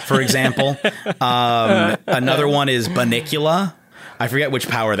ancestors, for example. Another one is Banicula. I forget which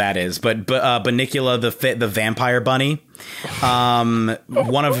power that is, but Banicula, the vampire bunny.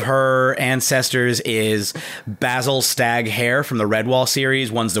 One of her ancestors is Basil Staghare from the Redwall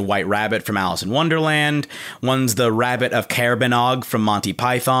series. One's the White Rabbit from Alice in Wonderland. One's the Rabbit of Carbanog from Monty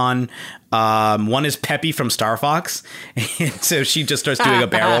Python. One is Peppy from Star Fox. So she just starts doing a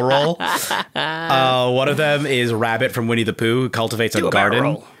barrel roll. One of them is Rabbit from Winnie the Pooh, who cultivates a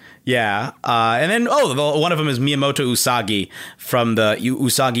garden. Yeah. And then, one of them is Miyamoto Usagi from the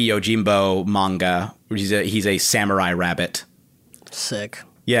Usagi Yojimbo manga, which he's a samurai rabbit. Sick.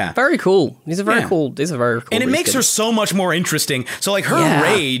 Yeah. Very cool. These are very cool. And it makes her so much more interesting. So like her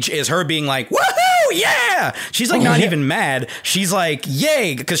rage is her being like, woohoo, yeah. She's like not even mad. She's like,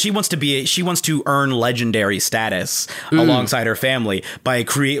 yay, because she wants to earn legendary status alongside her family by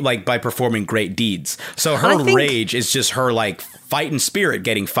performing great deeds. So her rage is just her like fighting spirit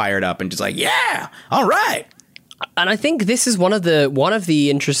getting fired up and just like, yeah, all right. And I think this is one of the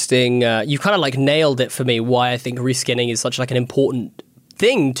interesting, you've kind of like nailed it for me, why I think reskinning is such like an important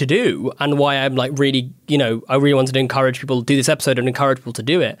thing to do, and why I'm like really, I really wanted to encourage people to do this episode and encourage people to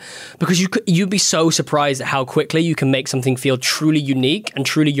do it, because you'd be so surprised at how quickly you can make something feel truly unique and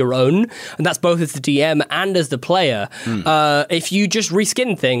truly your own, and that's both as the DM and as the player. If you just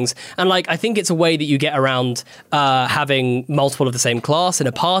reskin things, and like I think it's a way that you get around having multiple of the same class in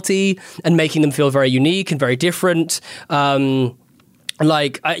a party and making them feel very unique and very different.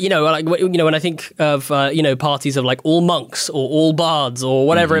 Like, when I think of, parties of like all monks or all bards or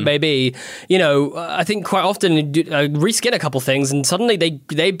whatever it may be, I think quite often reskin a couple things and suddenly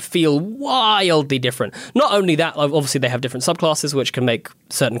they feel wildly different. Not only that, obviously they have different subclasses, which can make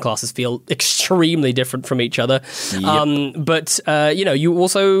certain classes feel extremely different from each other. Yep. But you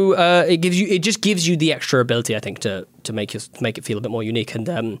also, it just gives you the extra ability, I think, to make it feel a bit more unique. And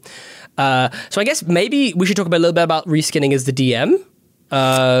so I guess maybe we should talk a little bit about reskinning as the DM. We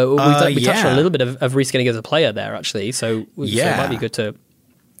touched on a little bit of reskinning as a player there, actually. So it might be good to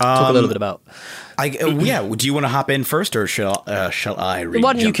talk a little bit about. Do you want to hop in first, or shall I?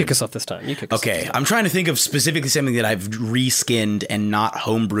 Why don't you kick us off this time? Okay, I'm trying to think of specifically something that I've reskinned and not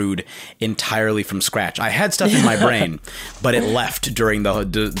homebrewed entirely from scratch. I had stuff in my brain, but it left during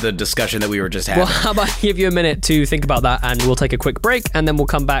the discussion that we were just having. Well, how about I give you a minute to think about that, and we'll take a quick break, and then we'll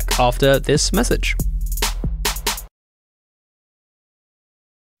come back after this message.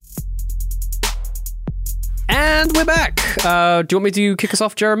 And we're back. Do you want me to kick us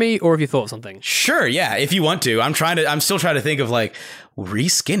off, Jeremy, or have you thought of something? Sure, yeah, if you want to. I'm still trying to think of like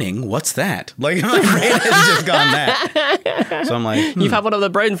reskinning. What's that? Like my brain has just gone that. So I'm like, You've had one of the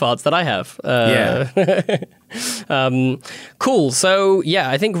brain farts that I have. Cool. So yeah,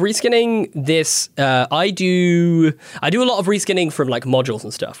 I think reskinning this. I do a lot of reskinning from like modules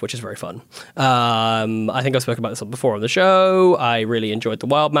and stuff, which is very fun. I think I've spoken about this before on the show. I really enjoyed the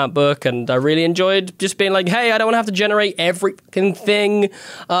Wild Map book, and I really enjoyed just being like, hey, I don't want to have to generate every fucking thing,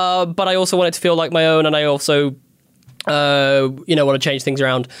 but I also want it to feel like my own, and I also want to change things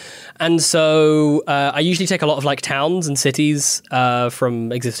around. And so I usually take a lot of like towns and cities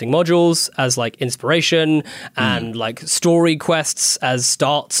from existing modules as like inspiration and like story quests as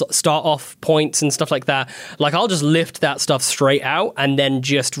start off points and stuff like that. Like I'll just lift that stuff straight out and then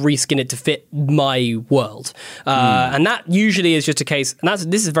just reskin it to fit my world. And that usually is just a case,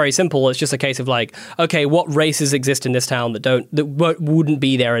 and this is very simple. It's just a case of like, okay, what races exist in this town that wouldn't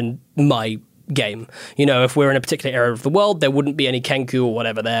be there in my game? If we're in a particular area of the world, there wouldn't be any Kenku or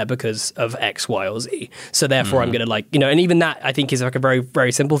whatever there because of X, Y, or Z. So therefore I'm going to and even that I think is like a very,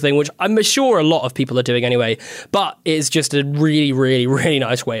 very simple thing, which I'm sure a lot of people are doing anyway, but it's just a really, really, really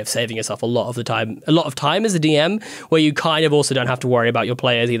nice way of saving yourself a lot of time as a DM, where you kind of also don't have to worry about your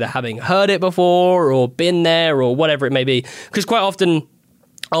players either having heard it before or been there or whatever it may be. Because quite often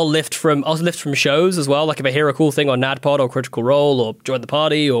I'll lift from shows as well. Like if I hear a cool thing on NADPOD or Critical Role or Join the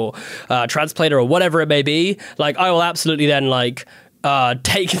Party or Translator or whatever it may be, like I will absolutely then like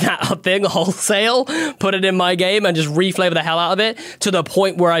take that thing wholesale, put it in my game, and just reflavor the hell out of it to the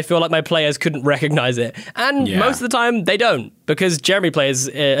point where I feel like my players couldn't recognize it. And most of the time they don't, because Jeremy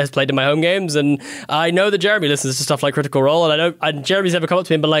has played in my home games, and I know that Jeremy listens to stuff like Critical Role, and Jeremy's never come up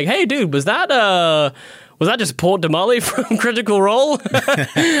to me and been like, "Hey, dude, was that just Port Damali from Critical Role?"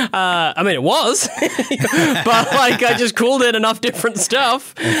 I mean, it was, but like I just called in enough different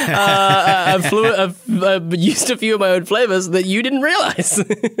stuff. I've used a few of my own flavors that you didn't realize.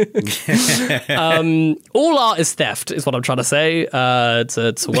 All art is theft, is what I'm trying to say. It's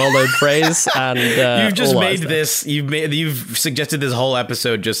a well-known phrase, and you've just made this. You've suggested this whole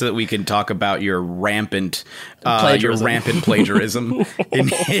episode just so that we can talk about your rampant plagiarism in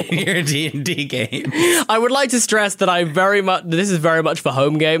your D&D game. I would like to stress that this is very much for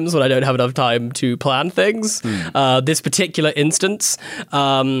home games when I don't have enough time to plan things. This particular instance,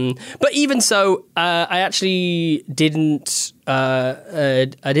 but even so, I actually didn't.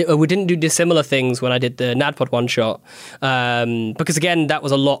 We didn't do dissimilar things when I did the NADPOD one shot, because again, that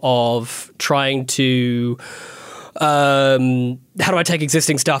was a lot of trying to. How do I take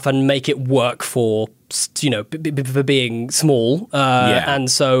existing stuff and make it work for being small? And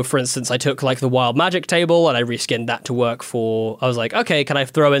so, for instance, I took like the wild magic table and I reskinned that to work for. I was like, okay, can I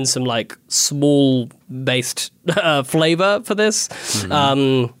throw in some like small based flavor for this?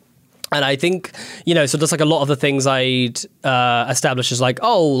 And I think, so just like a lot of the things I'd established is like,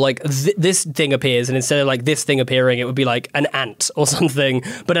 this thing appears, and instead of like this thing appearing, it would be like an ant or something.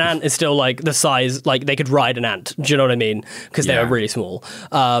 But an ant is still like the size, like they could ride an ant. Do you know what I mean? Because they were really small.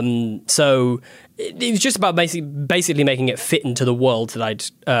 So it was just about basically making it fit into the world that I'd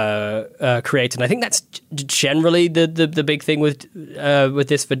created. And I think that's generally the big thing with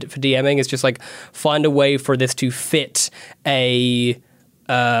this for DMing is just like find a way for this to fit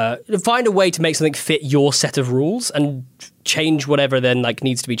find a way to make something fit your set of rules and change whatever then like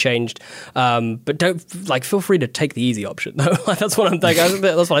needs to be changed. But don't like feel free to take the easy option. That's what I'm thinking.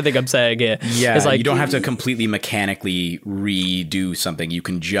 That's what I think I'm saying here. Yeah, it's like, you don't have to completely mechanically redo something. You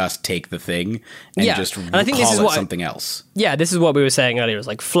can just take the thing and just and I think this is something else. yeah, this is what we were saying earlier. It's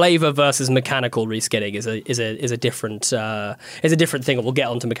like flavor versus mechanical reskinning is a different thing. We'll get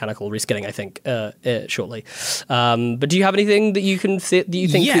onto mechanical reskinning, I think, shortly. But do you have anything that you can that you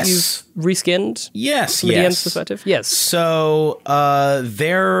think that you've reskinned? Yes, from the DM's perspective. Yes. So I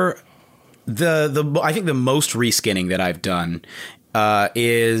think the most reskinning that I've done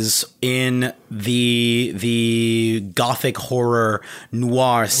is in the gothic horror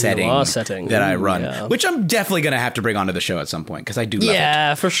noir setting that I run, which I'm definitely going to have to bring onto the show at some point because I do love it.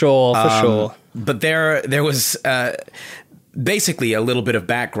 Yeah, for sure. But there was basically a little bit of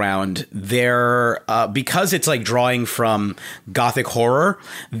background there, because it's like drawing from gothic horror.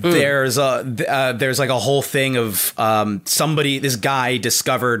 There's like a whole thing of this guy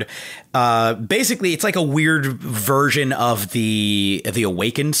discovered basically it's like a weird version of the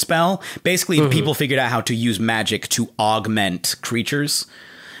awakened spell. Basically, people figured out how to use magic to augment creatures,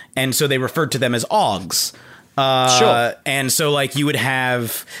 and so they referred to them as augs. Sure. And so like you would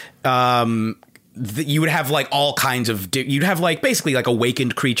have like all kinds of you'd have like basically like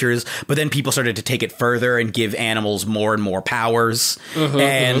awakened creatures, but then people started to take it further and give animals more and more powers,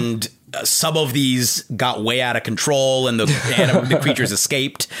 and some of these got way out of control, and the creatures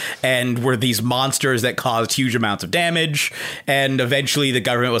escaped and were these monsters that caused huge amounts of damage. And eventually the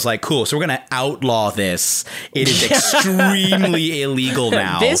government was like, cool, so we're going to outlaw this. It is extremely illegal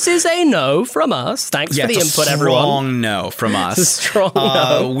now. This is a no from us. Thanks for the input, everyone. Strong no from us. It's a strong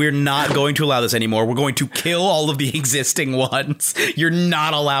no. We're not going to allow this anymore. We're going to kill all of the existing ones. You're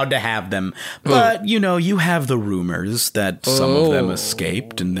not allowed to have them. But, you have the rumors that some of them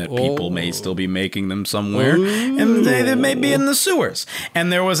escaped and that people may still be making them somewhere, and they may be in the sewers.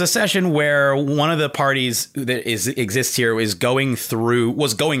 And there was a session where one of the parties that exists here was going through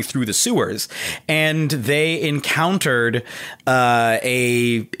the sewers, and they encountered I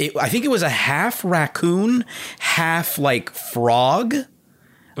think it was a half raccoon, half like frog.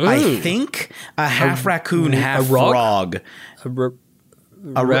 I think a half raccoon, half frog. A rog?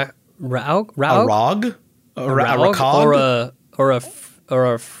 Or a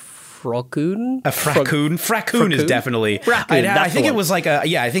fraccoon? A fraccoon? Fraccoon is definitely. I think it was like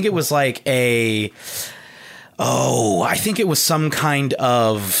I think it was some kind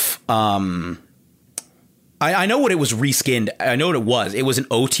of. I know what it was reskinned. I know what it was. It was an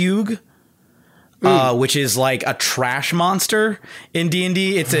Otyugh. Which is like a trash monster in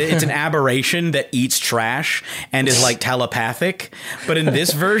D&D. It's an aberration that eats trash and is like telepathic. But in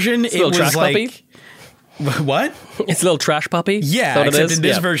this version, it was like. Puppy? What? It's a little trash puppy? Yeah, except in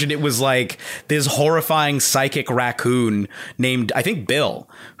this version, it was like this horrifying psychic raccoon named, I think, Bill,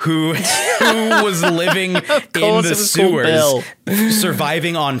 who was living in the sewers,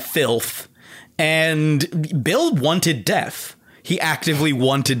 surviving on filth. And Bill wanted death. He actively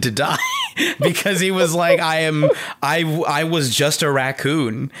wanted to die because he was like, I was just a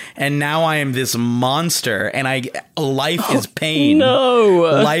raccoon and now I am this monster and life is pain.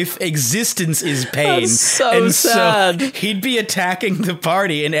 No. Existence is pain. That's so sad. So he'd be attacking the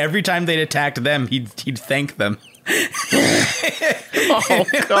party, and every time they'd attacked them, he'd thank them. Oh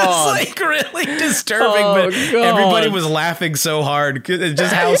God! It was like really disturbing, but everybody was laughing so hard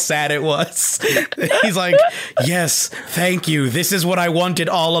just how sad it was. He's like, "Yes, thank you. This is what I wanted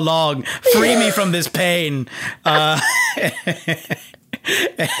all along. Free me from this pain."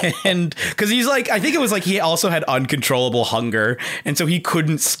 And because he's like, I think it was like he also had uncontrollable hunger, and so he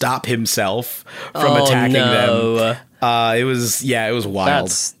couldn't stop himself from attacking them. It was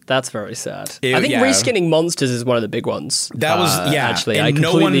wild. That's very sad. I think reskinning monsters is one of the big ones. That was actually. And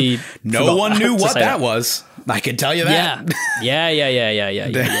no one knew what that was. I can tell you that. Yeah.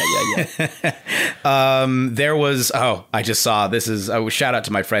 There was. Oh, I just saw. This is a shout out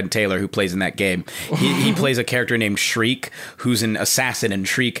to my friend Taylor who plays in that game. He plays a character named Shriek, who's an assassin, and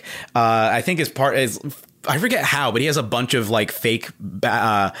Shriek, I think, I forget how, but he has a bunch of like fake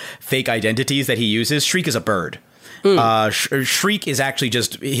identities that he uses. Shriek is a bird. Shriek is actually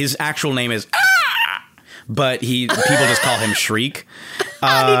just his actual name is. But people just call him Shriek.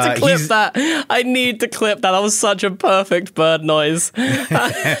 I need to clip that. That was such a perfect bird noise.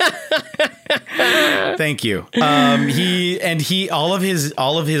 Thank you. All of his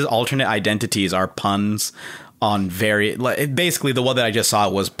alternate identities are puns on basically the one that I just saw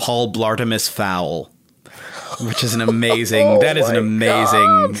was Paul Blartimus Fowl. Which is an amazing. It's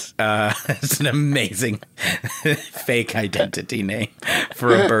an amazing fake identity name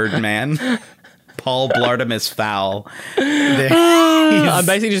for a Birdman. Paul Blartimus Fowl. I'm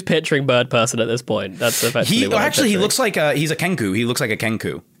basically just picturing bird person at this point. That's effectively what he looks like he's a kenku. He looks like a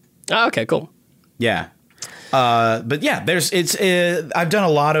kenku. Oh, okay, cool. Yeah. But yeah, I've done a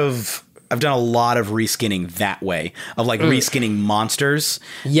lot of done a lot of reskinning that way, of like reskinning monsters.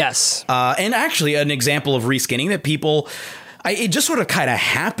 Yes. And actually an example of reskinning that people... it just sort of kind of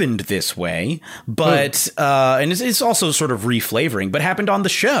happened this way, but and it's also sort of reflavoring, but happened on the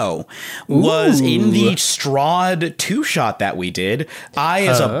show. Was in the Strahd 2-shot that we did. I,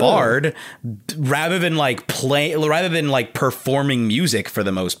 as a bard, rather than performing music for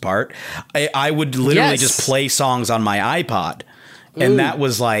the most part, I would literally just play songs on my iPod. And that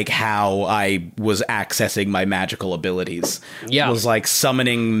was like how I was accessing my magical abilities. Yeah. Was like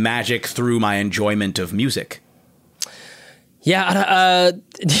summoning magic through my enjoyment of music. Yeah,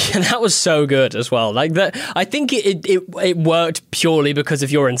 that was so good as well. Like that, I think it worked purely because of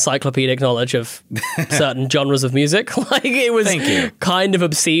your encyclopedic knowledge of certain genres of music. Like it was kind of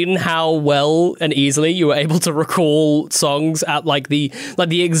obscene how well and easily you were able to recall songs at like the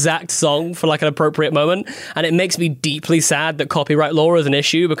exact song for like an appropriate moment. And it makes me deeply sad that copyright law is an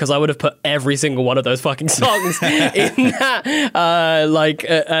issue, because I would have put every single one of those fucking songs in that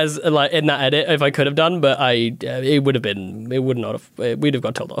in that edit if I could have done. But it would have been. We'd have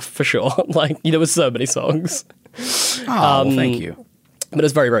got told off for sure. Like there was so many songs. Thank you. But it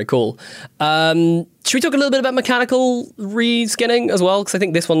was very, very cool. Should we talk a little bit about mechanical reskinning as well? Because I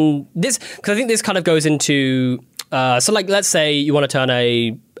think this kind of goes into so like let's say you want to turn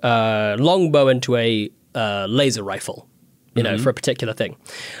a longbow into a laser rifle. You know, for a particular thing.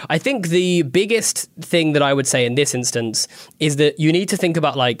 I think the biggest thing that I would say in this instance is that you need to think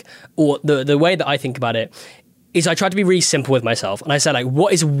about or the way that I think about it is I tried to be really simple with myself. And I said, like,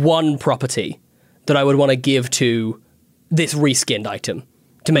 what is one property that I would want to give to this reskinned item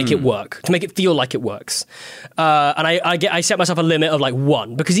to make it work, to make it feel like it works? And I set myself a limit of like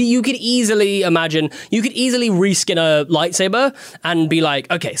 1, because you could easily reskin a lightsaber and be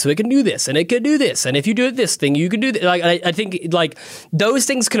like, okay, so it can do this and it can do this. And if you do this thing, you can do this. Like, I think like those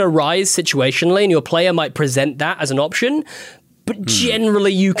things can arise situationally and your player might present that as an option. But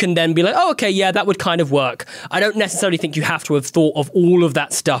generally, you can then be like, oh, okay, yeah, that would kind of work. I don't necessarily think you have to have thought of all of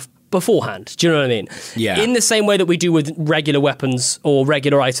that stuff beforehand. Do you know what I mean? Yeah. In the same way that we do with regular weapons or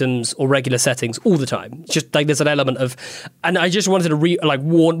regular items or regular settings all the time. Just like there's an element of, and I just wanted to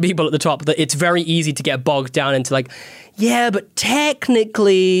warn people at the top that it's very easy to get bogged down into like, yeah, but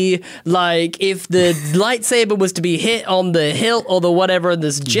technically, like if the lightsaber was to be hit on the hilt or the whatever, and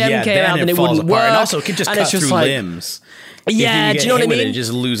this gem came out, then it wouldn't work. And also, it could just cut through limbs. Yeah, do you know what I mean? You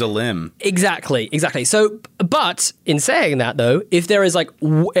just lose a limb. Exactly. So, but in saying that though, if there is like,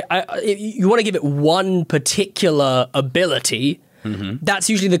 you want to give it one particular ability, that's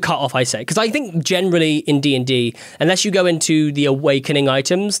usually the cutoff I say. Because I think generally in D&D, unless you go into the awakening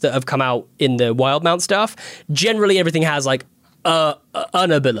items that have come out in the wild mount stuff, generally everything has like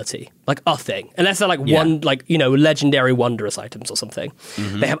an ability, like a thing, unless they're like one, like, you know, legendary wondrous items or something.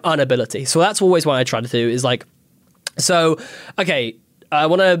 They have an ability. So that's always what I try to do is like, so, okay, I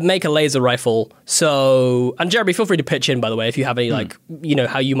want to make a laser rifle. So, and Jeremy, feel free to pitch in, by the way, if you have any, like, you know,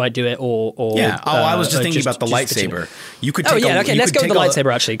 how you might do it or yeah. I was just thinking about the lightsaber. You could take let's go with the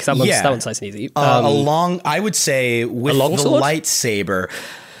lightsaber, actually, because that one's nice and easy. I would say with the lightsaber,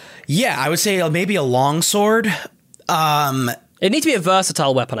 I would say maybe a longsword. It needs to be a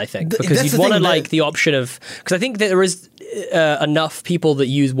versatile weapon, I think, because you'd want to like the option of, because I think that there is enough people that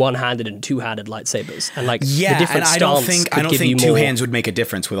use one-handed and two-handed lightsabers, and like the different I don't think two hands would make a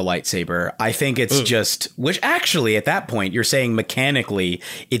difference with a lightsaber. I think it's just, which actually at that point you're saying mechanically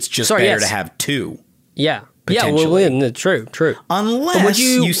it's just better to have two. Yeah. Yeah, well, true. Unless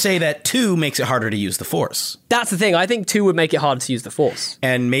you say that 2 makes it harder to use the Force. That's the thing. I think 2 would make it harder to use the Force.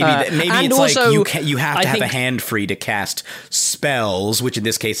 And maybe it's also, like you have to have a hand free to cast spells, which in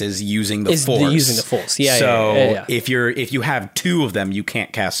this case is using the Force. Using the Force, yeah. So if you have 2 of them, you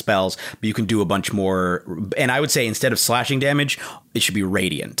can't cast spells, but you can do a bunch more. And I would say instead of slashing damage, it should be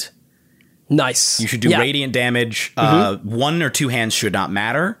radiant. Nice. You should do radiant damage. 1 or 2 hands should not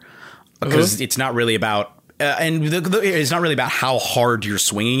matter, because it's not really about... it's not really about how hard you're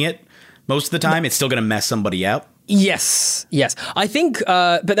swinging it. Most of the time, it's still going to mess somebody up. Yes. I think,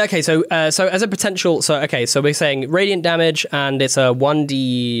 but okay, so as a potential, so we're saying radiant damage, and it's a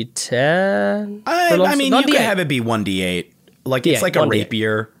 1d10? I mean, you could have it be 1d8. Like, it's like a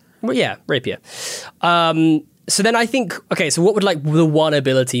rapier. Well, yeah, rapier. So then I think, okay, so what would like the one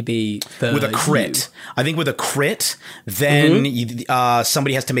ability be for with a crit? You? I think with a crit, then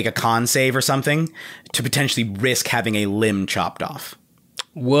somebody has to make a con save or something to potentially risk having a limb chopped off.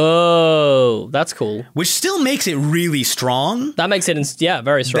 Whoa, that's cool. Which still makes it really strong. That makes it,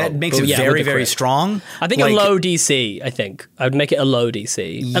 very strong. That makes it very, very strong. I think a low DC, I would make it a low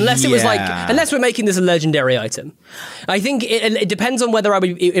DC. Unless it was unless we're making this a legendary item. I think it depends on whether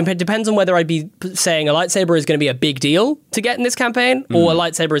it depends on whether I'd be saying a lightsaber is going to be a big deal to get in this campaign, or a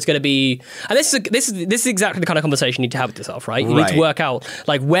lightsaber is going to be, and this is exactly the kind of conversation you need to have with yourself, right? You need to work out,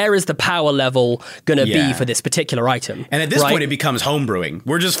 like, where is the power level going to be for this particular item? And at this point, it becomes homebrewing.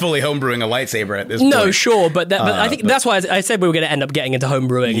 We're just fully homebrewing a lightsaber at this point. No, sure, but I think that's why I said we were going to end up getting into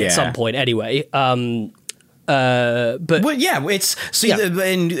homebrewing at some point anyway. And that's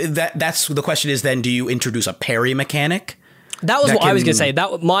the question is then, do you introduce a parry mechanic? That was what I was going to say.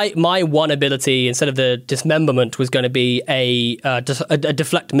 That my one ability instead of the dismemberment was going to be a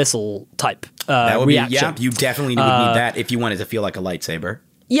deflect missile type reaction. You definitely would need that if you wanted to feel like a lightsaber.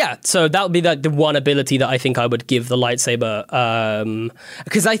 Yeah, so that would be the one ability that I think I would give the lightsaber.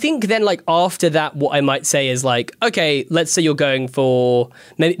 Because I think then, like, after that, what I might say is, like, okay, let's say you're going for,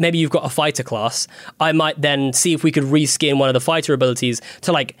 maybe you've got a fighter class. I might then see if we could reskin one of the fighter abilities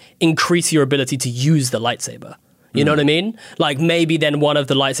to, like, increase your ability to use the lightsaber. You know what I mean? Like, maybe then one of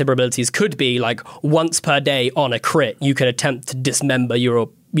the lightsaber abilities could be, like, once per day on a crit, you can attempt to dismember your,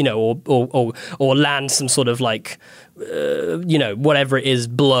 or land some sort of, like, whatever it is,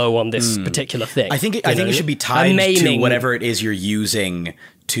 blow on this particular thing. I think it should be tied to whatever it is you're using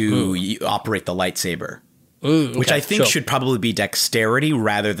to operate the lightsaber. Which I think should probably be dexterity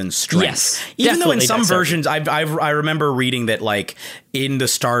rather than strength. Yes, even though in some versions, I remember reading that, like, in the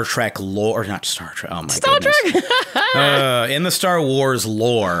Star Trek lore, or not Star Trek. Oh my goodness. In the Star Wars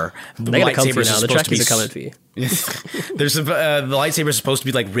lore, the lightsabers are supposed to be coming for you. There's the lightsaber is supposed to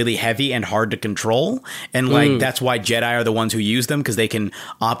be, like, really heavy and hard to control, and, like, that's why Jedi are the ones who use them, because they can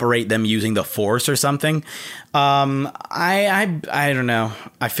operate them using the Force or something. I don't know.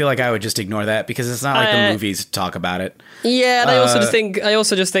 I feel like I would just ignore that because it's not like the movies talk about it. Yeah, and I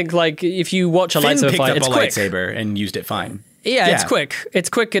also just think like if you watch a lightsaber fight, it's quick. Lightsaber and used it fine. Yeah, it's quick. It's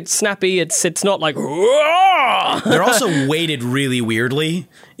quick. It's snappy. It's not like. They're also weighted really weirdly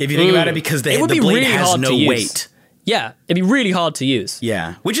if you think about it, because the blade really has no weight. Yeah, it'd be really hard to use.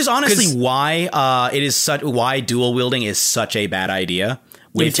 Yeah, which is honestly why why dual wielding is such a bad idea.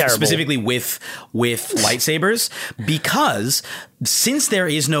 Specifically with lightsabers, because since there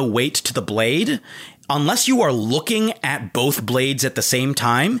is no weight to the blade, unless you are looking at both blades at the same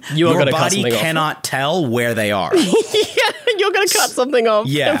time, your body cannot tell where they are. You're gonna cut something off.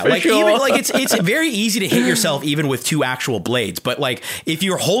 Yeah, like sure. Even like it's very easy to hit yourself even with two actual blades. But like if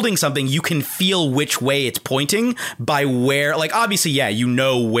you're holding something, you can feel which way it's pointing by where. Like obviously, yeah, you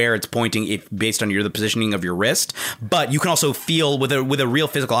know where it's pointing based on the positioning of your wrist. But you can also feel with a real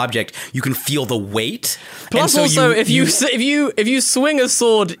physical object, you can feel the weight. Plus, so also if you swing a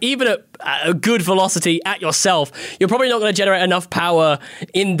sword even at a good velocity at yourself, you're probably not going to generate enough power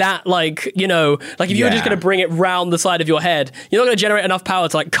in that, like, if you were just going to bring it round the side of your head, you're not going to generate enough power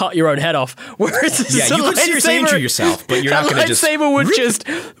to like cut your own head off. Whereas you could seriously injure yourself, but you're not going to just lightsaber would just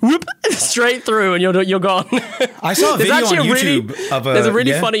whoop straight through and you're gone. I saw a video on YouTube there's a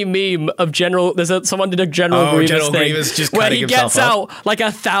really funny meme of someone did a General Grievous thing just where he gets out like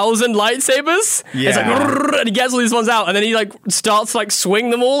 1,000 lightsabers. Yeah. It's like, and he gets all these ones out, and then he like starts like swing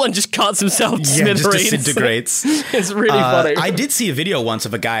them all and just cuts himself to smithereens. Just disintegrates. It's really funny. I did see a video once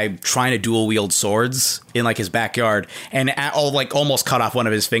of a guy trying to dual wield swords in like his backyard, and almost cut off one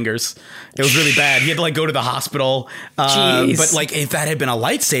of his fingers. It was really bad. He had to like go to the hospital. But like if that had been a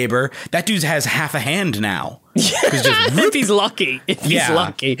lightsaber, that dude has half a hand now. If he's lucky. If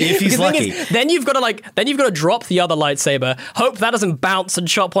he's lucky. Then you've got to drop the other lightsaber, hope that doesn't bounce and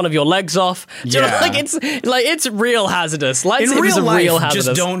chop one of your legs off. It's real hazardous. Lightsabers in real life, real hazardous.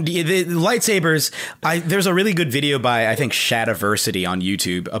 Just don't the lightsabers. There's a really good video by I think Shadiversity on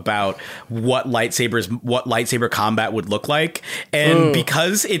YouTube about what lightsaber combat would look like, and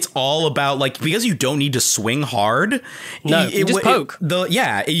because it's all about because you don't need to swing hard. No, you just poke.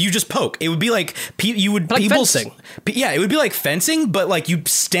 You just poke. It would be like fencing. Yeah, it would be like fencing, but like you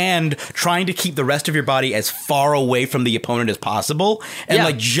stand trying to keep the rest of your body as far away from the opponent as possible,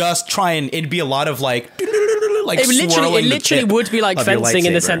 and just try and it'd be a lot of it literally would be like fencing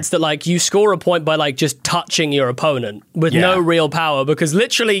in the sense that like you score a point by like just touching your opponent with no real power, because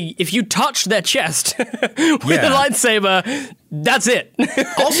literally if you touch their chest with a lightsaber, that's it.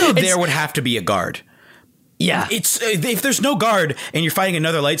 Also, there would have to be a guard. Yeah, it's if there's no guard and you're fighting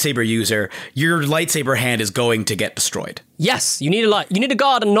another lightsaber user, your lightsaber hand is going to get destroyed. Yes, you need a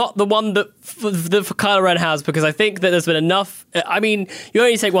guard and not the one that Kylo Ren has, because I think that there's been enough. I mean, you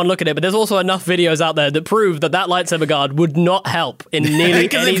only take one look at it, but there's also enough videos out there that prove that lightsaber guard would not help in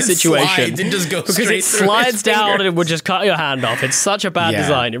nearly any situation. It just goes because straight it through slides his down fingers. and it would just cut your hand off. It's such a bad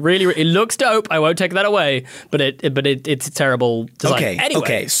design. It really it looks dope. I won't take that away, but it's a terrible design. Okay, anyway.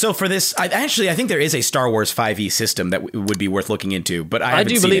 okay. So for this, I think there is a Star Wars 5e system that would be worth looking into, but I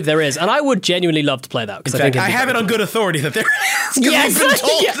do believe there is, and I would genuinely love to play that. In fact, I have it on good authority that there is. Yes, we've been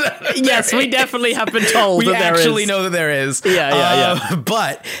told yes, we definitely have been told that there is. We actually know that there is. Yeah.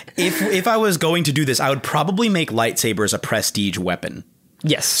 But if I was going to do this, I would probably make lightsabers a prestige weapon.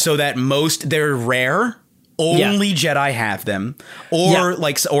 Yes. So that they're rare. Only Jedi have them, or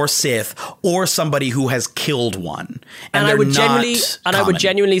or Sith, or somebody who has killed one. And I would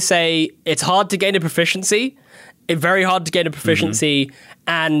genuinely say it's hard to gain a proficiency. It's very hard to gain a proficiency,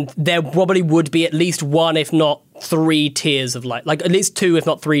 and there probably would be at least one, if not 3 tiers of like at least 2, if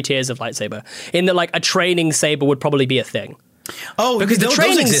not 3 tiers of lightsaber. In that, like a training saber would probably be a thing. Oh, because the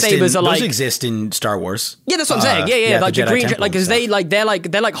training sabers are those exist in Star Wars. Yeah, that's what I'm saying. Yeah. Like the green, like because they're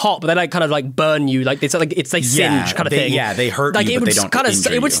hot, but they like kind of like burn you. Like it's they singe kind of thing. Yeah, they hurt like you, but they don't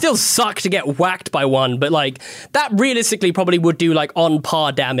injure you. It would still suck to get whacked by one, but like that realistically probably would do like on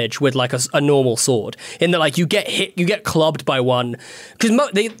par damage with like a normal sword. In that like you get hit, you get clubbed by one. Because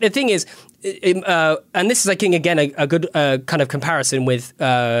the thing is, and this is I think again a good kind of comparison with.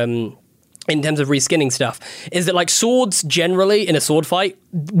 In terms of reskinning stuff, is that like swords generally in a sword fight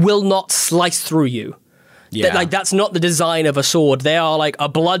will not slice through you. Yeah. That's not the design of a sword. They are like a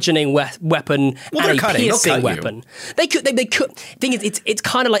bludgeoning weapon and a piercing weapon. They could. Thing is, it's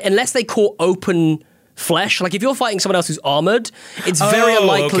kind of like unless they caught open flesh. Like if you're fighting someone else who's armored, it's very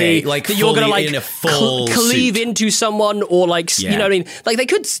unlikely like that you're going to like in a full cleave suit. into someone or like you know what I mean. Like they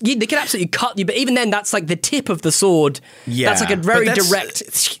could absolutely cut you, but even then, that's like the tip of the sword. Yeah, that's like a very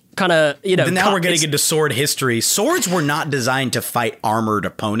direct. Kind of, But now we're getting into sword history. Swords were not designed to fight armored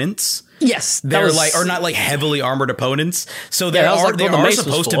opponents. Yes, they're not like heavily armored opponents. So they are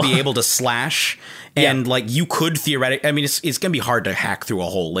supposed to be able to slash. And like you could theoretically, I mean, it's going to be hard to hack through a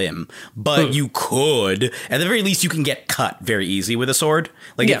whole limb, but you could, at the very least, you can get cut very easy with a sword.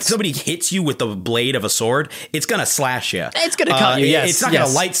 Like if somebody hits you with the blade of a sword, it's going to slash you. It's going to cut you. Yes, it's not going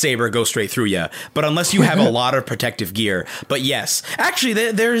to lightsaber go straight through you, but unless you have a lot of protective gear. But yes,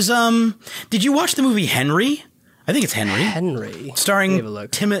 actually, there's Did you watch the movie Henry? I think it's Henry. Henry, starring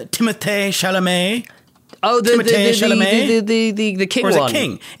Timothée Chalamet. Oh, the King or is it one.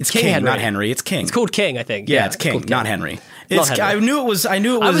 King? It's King, not Henry. It's King. It's called King, I think. Yeah, it's King, not Henry. Not Henry. I knew it was. I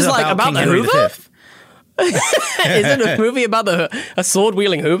was like, about King the Henry Hoover? V. Is it a movie about a sword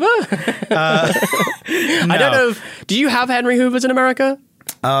wielding Hoover? No. I don't know. Do you have Henry Hoovers in America?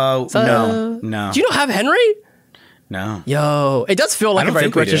 No. Do you not have Henry? No. Yo, it does feel like a very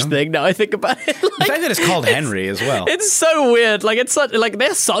British thing now I think about it. The fact that it's called Henry as well. It's so weird. Like it's such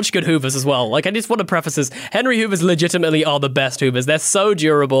they're such good Hoovers as well. Like I just want to preface this. Henry Hoovers legitimately are the best Hoovers. They're so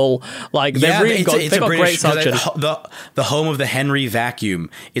durable. Like they've really got great suction. The home of the Henry vacuum.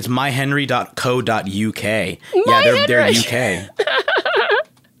 It's myhenry.co.uk. Yeah, they're UK.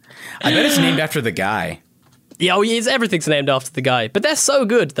 I bet it's named after the guy. Yeah, everything's named after the guy. But they're so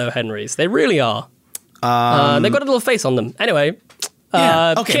good though, Henrys. They really are. They've got a little face on them. Anyway.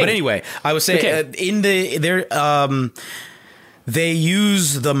 Okay, King. but anyway, I was saying they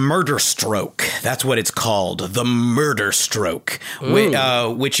use the murder stroke. That's what it's called, the murder stroke,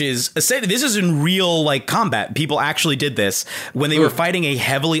 which is this is in real like combat. People actually did this when they were fighting a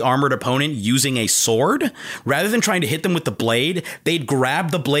heavily armored opponent using a sword. Rather than trying to hit them with the blade, they'd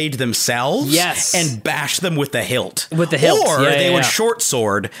grab the blade themselves, and bash them with the hilt. Or they would short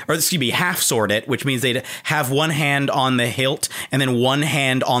sword, or half sword it, which means they'd have one hand on the hilt and then one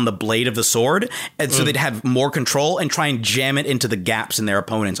hand on the blade of the sword, and so they'd have more control and try and jam it into the gaps in their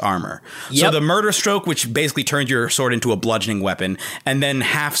opponent's armor. So the murder stroke, which basically turns your sword into a bludgeoning weapon, and then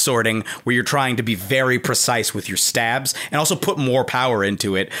half swording, where you're trying to be very precise with your stabs and also put more power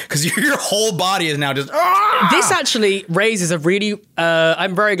into it because your whole body is now just. This actually raises a really.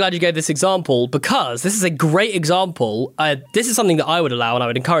 I'm very glad you gave this example because this is a great example. This is something that I would allow, and I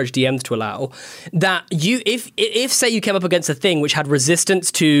would encourage DMs to allow. That if say you came up against a thing which had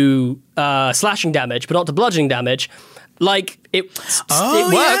resistance to slashing damage, but not to bludgeoning damage. Like it works.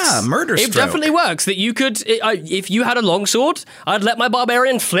 Yeah, murder stroke. It definitely works. That you could, if you had a long sword, I'd let my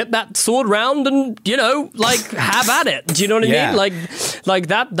barbarian flip that sword round and have at it. Do you know what I mean? Like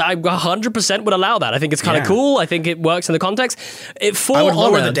that. I 100% would allow that. I think it's kind of cool. I think it works in the context. I would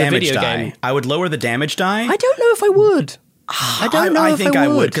lower the damage die. I would lower the damage die. I don't know if I would. I don't know. I think I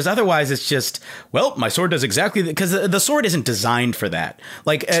would, because otherwise it's just, well, my sword does exactly because the sword isn't designed for that.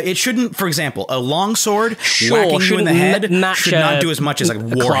 Like it shouldn't, for example, a long sword whacking you in the head should not do as much as like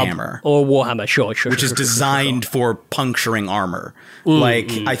Warhammer or Warhammer. Sure, which is designed for puncturing armor.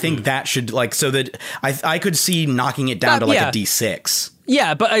 I think that should so that I could see knocking it down to like a D6.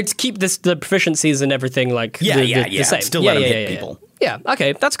 Yeah, but I'd keep the proficiencies and everything the same. Still let them hit people. Yeah,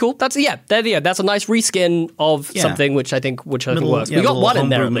 okay, that's cool. That's a nice reskin of something which I think works. We got one in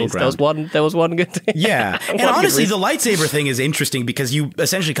there at least. There was one good thing. Yeah, and honestly, the lightsaber thing is interesting because you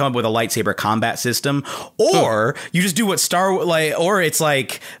essentially come up with a lightsaber combat system, or you just do what or it's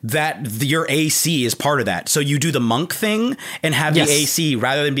like that your AC is part of that. So you do the monk thing and have the AC,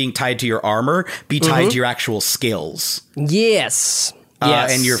 rather than being tied to your armor, be tied to your actual skills. Yes.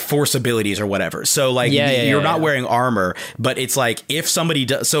 And your force abilities or whatever. So you're not wearing armor, but it's like if somebody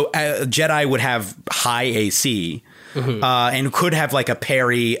does. So Jedi would have high AC and could have like a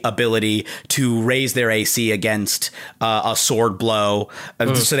parry ability to raise their AC against a sword blow.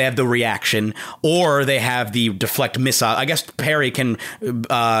 So they have the reaction, or they have the deflect missile. I guess parry can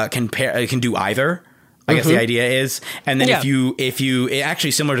do either. I guess the idea is, and then if you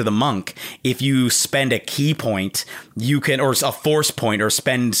actually similar to the monk, if you spend a key point, you can, or a force point, or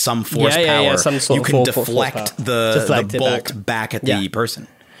spend some force power, you can deflect the bolt back at the person.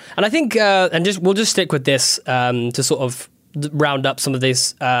 And I think, we'll just stick with this to sort of round up some of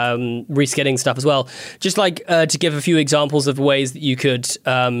this reskinning stuff as well. Just to give a few examples of ways that you could.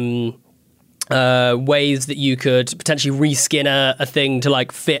 Potentially reskin a thing to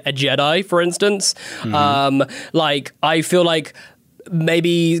fit a Jedi, for instance. I feel like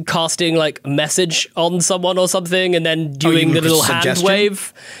maybe casting a message on someone or something, and then doing the little hand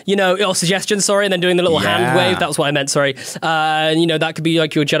wave, or suggestion, and then doing the little hand wave. That's what I meant. Sorry. That could be your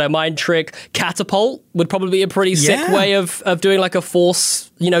Jedi mind trick. Catapult would probably be a pretty sick way of doing a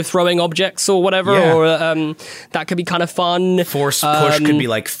force, throwing objects or whatever, or that could be kind of fun. Force push could be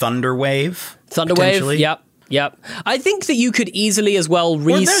like Thunder Wave. Thunder Wave, yep. I think that you could easily as well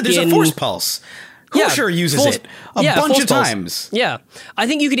reskin. There's a Force Pulse. Sure uses it a bunch of times. Yeah. I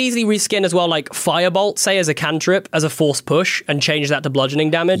think you could easily reskin as well, Firebolt, say, as a cantrip, as a force push, and change that to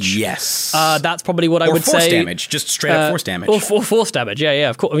bludgeoning damage. Yes. That's probably what I would say. Or force damage, just straight up force damage. Or force damage,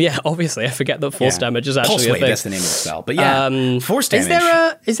 of course. Yeah, obviously, I forget that force damage is actually a thing. That's the name of the spell. But force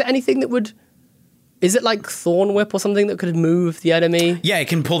damage. Is there anything that would... Is it like Thorn Whip or something that could move the enemy? Yeah, it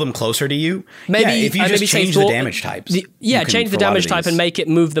can pull them closer to you. Maybe if you just change the damage types. Change the damage type and make it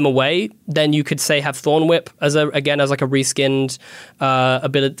move them away. Then you could say have Thorn Whip as a reskinned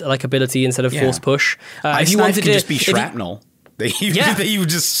ability instead of force push. If you wanted to just be shrapnel. You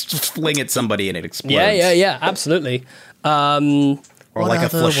just fling at somebody and it explodes. Yeah, absolutely. Or like a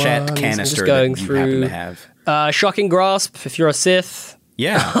flechette canister that you happen to have. Shocking Grasp if you're a Sith.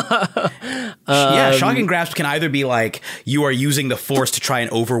 Yeah. Shocking Grasp can either be you are using the force to try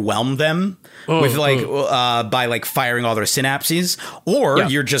and overwhelm them with by firing all their synapses, or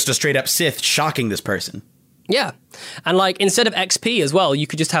you're just a straight up Sith shocking this person. Yeah. And instead of XP as well, you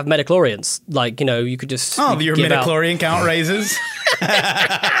could just have midichlorians. You could just your midichlorian count raises.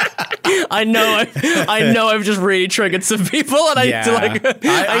 I know I've just really triggered some people, and I need to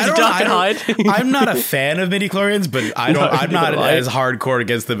duck and hide. I'm not a fan of midichlorians, but I'm not as hardcore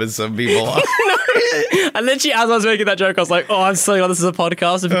against them as some people. And literally, as I was making that joke, I was like, "Oh, I'm so glad this is a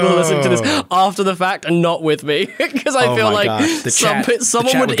podcast, and people are listening to this after the fact and not with me," because I feel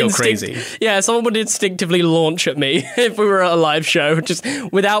someone would go crazy. Yeah, someone would instinctively launch at me if we were at a live show, just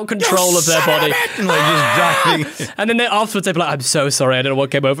without control of their body, and then afterwards they'd be like, "I'm so sorry, I don't know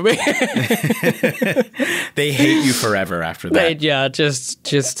what came over me." They hate you forever after that.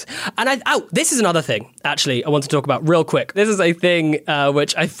 This is another thing. Actually, I want to talk about real quick. This is a thing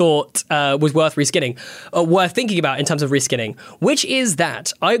which I thought was worth reskinning, worth thinking about in terms of reskinning, which is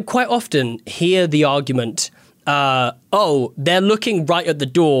that I quite often hear the argument, they're looking right at the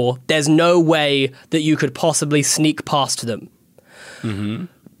door. There's no way that you could possibly sneak past them. Mm-hmm.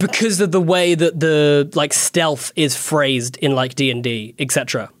 Because of the way that the stealth is phrased in D&D,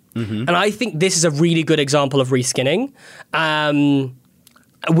 etc. Mm-hmm. And I think this is a really good example of reskinning,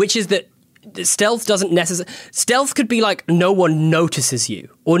 which is that stealth doesn't necessarily... Stealth could be no one notices you,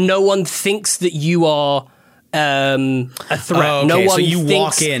 or no one thinks that you are a threat. Okay. No one so you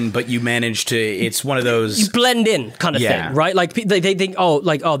walk in, but you manage to... It's one of those... You blend in kind of thing, right? They think, they're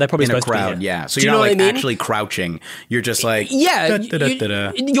probably supposed crowd, to be here. Yeah. So you're not actually crouching. You're just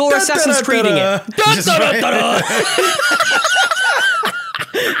you're Assassin's Creeding it.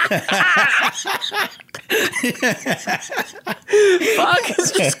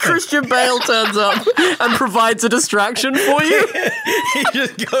 It's just Christian Bale turns up and provides a distraction for you. He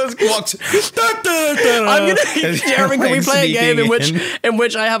just walks. Jeremy, can we play a game in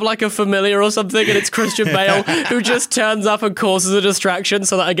which I have like a familiar or something, and it's Christian Bale who just turns up and causes a distraction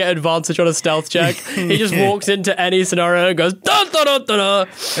so that I get advantage on a stealth check. He just walks into any scenario and goes da da da da da,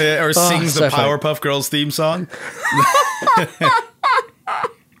 or sings the Powerpuff Girls theme song.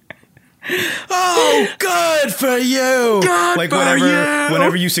 Oh, good for you! Good like for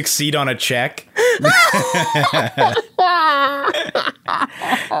whenever you succeed on a check.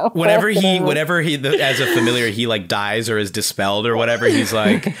 whenever he as a familiar he like dies or is dispelled or whatever, he's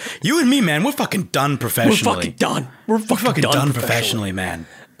like, "You and me, man, we're fucking done professionally. We're fucking done professionally, man."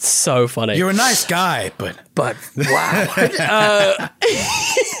 So funny. You're a nice guy, but wow.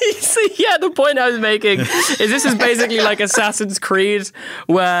 So yeah, the point I was making is this is basically like Assassin's Creed,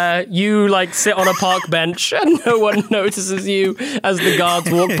 where you like sit on a park bench and no one notices you as the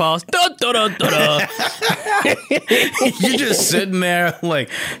guards walk past. Da, da, da, da, da. You're just sitting there like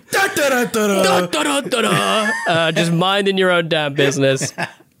da, da, da, da, da, da, da, da. Just minding your own damn business.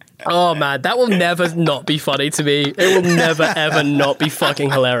 Oh man, that will never not be funny to me. It will never ever not be fucking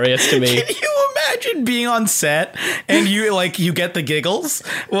hilarious to me. Can you imagine being on set and you get the giggles?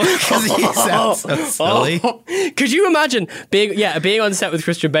 Well, because he sounds so silly. Could you imagine being on set with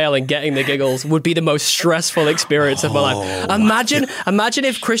Christian Bale and getting the giggles would be the most stressful experience of my life. Imagine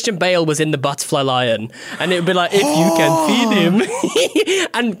if Christian Bale was in The Butterfly Lion and it would be like, if you can feed him.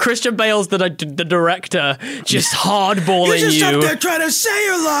 And Christian Bale's the director just hardballing you. You're just up there trying to say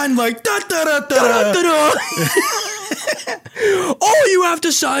your line like da da da da da da. All you have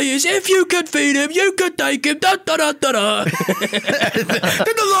to say is, if you could feed him, you could take him. Da da da da da. Then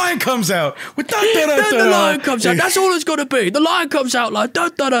the lion comes out with da da da da. Then the lion comes out. That's all it's got to be. The lion comes out like da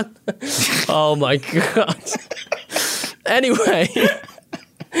da da. Oh my god. Anyway.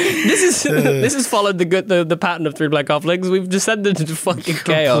 This has followed the pattern of Three Black Halflings. We've descended into fucking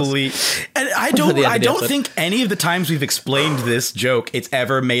chaos. And I don't think any of the times we've explained this joke, it's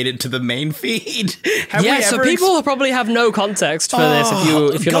ever made it to the main feed. So people probably have no context for this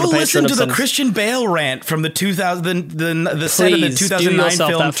if you're not a patron of Go listen to the Christian Bale rant from the set of the 2009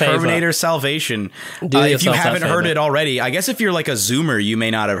 film Terminator Salvation. If you haven't heard it already, I guess if you're like a Zoomer, you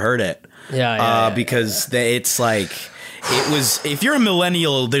may not have heard it. Because it's like. If you're a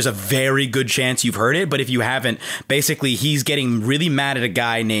millennial, there's a very good chance you've heard it, but if you haven't, basically he's getting really mad at a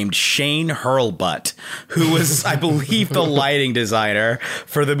guy named Shane Hurlbutt, who was, I believe, the lighting designer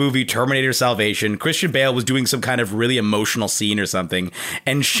for the movie Terminator Salvation. Christian Bale was doing some kind of really emotional scene or something,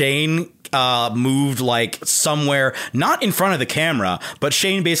 and Shane moved like somewhere not in front of the camera, but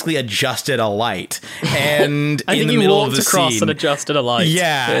Shane basically adjusted a light, and in the middle of the scene, and adjusted a light.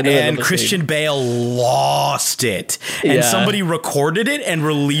 Yeah, and Christian Bale lost it, and somebody recorded it and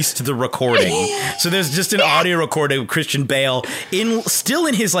released the recording. So there's just an audio recording of Christian Bale still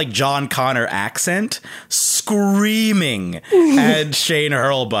in his like John Connor accent, screaming at Shane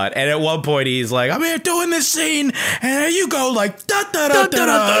Hurlbutt, and at one point he's like, "I'm here doing this scene, and there you go, like da da da da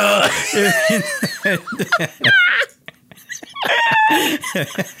da."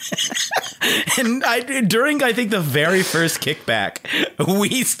 And during I think the very first kickback,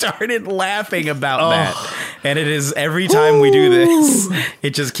 we started laughing about that, and it is every time we do this,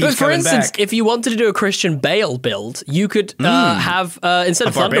 it just keeps coming back. For instance, if you wanted to do a Christian Bale build, you could have instead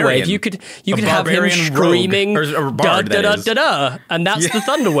of Thunderwave, you could have him screaming da da da da da, and that's the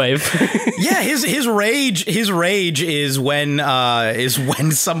Thunderwave. Yeah, his rage is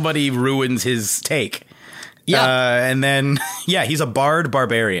when somebody ruins his take. Yeah. And then, he's a bard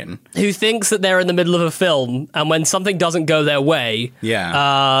barbarian. Who thinks that they're in the middle of a film, and when something doesn't go their way,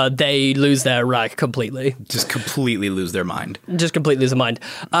 they lose their rag completely. Just completely lose their mind.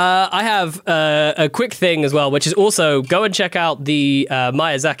 I have a quick thing as well, which is also go and check out the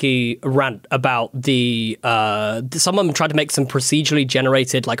Miyazaki rant about someone tried to make some procedurally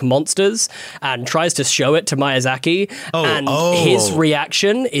generated like monsters and tries to show it to Miyazaki. His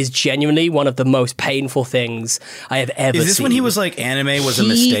reaction is genuinely one of the most painful things I have ever seen. Is this when he was like, anime was a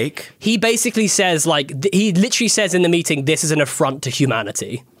mistake? He basically says, he literally says in the meeting, this is an affront to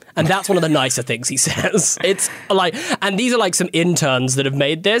humanity. And that's one of the nicer things he says. It's like, and these are like some interns that have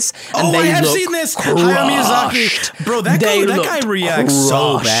made this. And I have seen this. Hayao Miyazaki. Bro, that guy reacts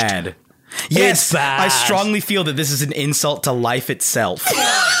so bad. Yes, it's bad. I strongly feel that this is an insult to life itself.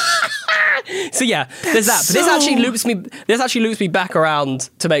 So yeah, there's that. But this actually loops me back around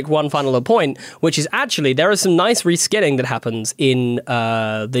to make one final little point, which is actually there is some nice reskinning that happens in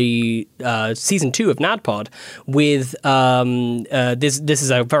the season 2 of NADPOD with this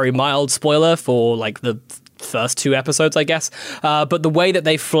is a very mild spoiler for like the first 2 episodes, I guess. But the way that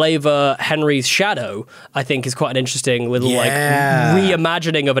they flavor Henry's shadow, I think, is quite an interesting little like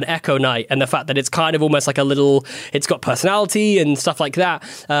reimagining of an Echo Knight, and the fact that it's kind of almost like it's got personality and stuff like that.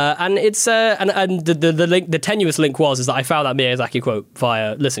 And it's and the tenuous link is that I found that Miyazaki quote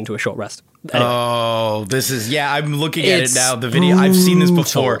via listening to A Short Rest. Anyway. Oh, this is I'm looking at it now. The video, I've seen this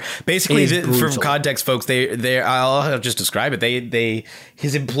before. Basically, for context, folks, I'll just describe it.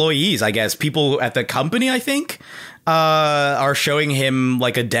 His employees, I guess, people at the company, I think, are showing him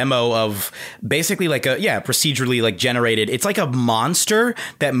like a demo of basically like procedurally like generated. It's like a monster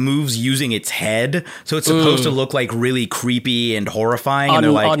that moves using its head, so it's supposed to look like really creepy and horrifying. And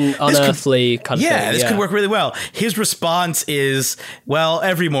they're like unearthly kind of thing. This could work really well. His response is, well,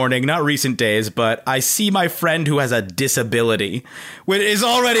 every morning, not recent days, but I see my friend who has a disability, which is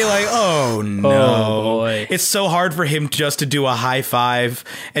already like, oh no. Oh boy. It's so hard for him just to do a high five.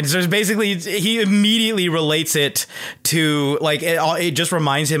 And so basically he immediately relates it to like it just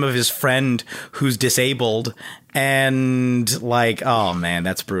reminds him of his friend who's disabled, and like, oh man,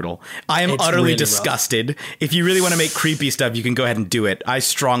 that's brutal. I am utterly really disgusted. Rough. If you really want to make creepy stuff, you can go ahead and do it. I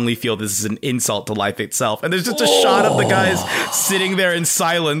strongly feel this is an insult to life itself. And there's just a shot of the guys sitting there in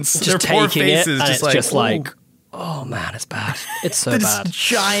silence, just their poor faces, just like oh man, it's bad. It's so bad.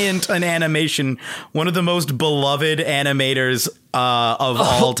 Giant an animation, one of the most beloved animators of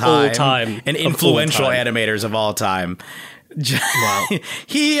all time, and influential animators of all time. Wow.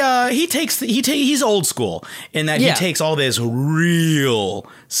 He's old school in that he takes all this real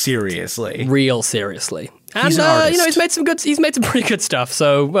seriously. And he's made some pretty good stuff.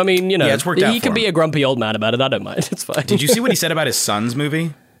 So I mean, it's worked out. He can be a grumpy old man about it. I don't mind. It's fine. Did you see what he said about his son's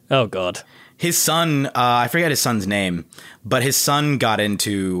movie? Oh God. His son, I forget his son's name, but his son got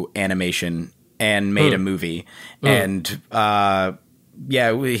into animation and made a movie. And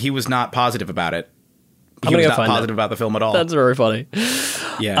he was not positive about it. He was not positive about the film at all. That's very funny.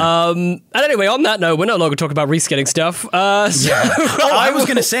 Yeah. And anyway, on that note, we're no longer talking about reskinning stuff. I was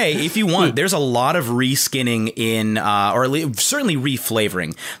going to say, if you want, there's a lot of reskinning in, or certainly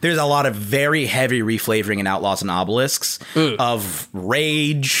reflavoring. There's a lot of very heavy reflavoring in Outlaws and Obelisks of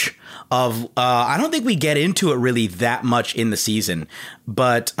rage. I don't think we get into it really that much in the season,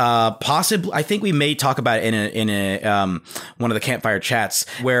 but possibly I think we may talk about it in a one of the campfire chats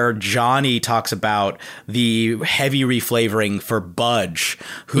where Johnny talks about the heavy reflavoring for Budge,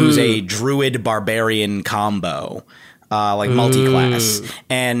 who's a druid barbarian combo. Multi-class,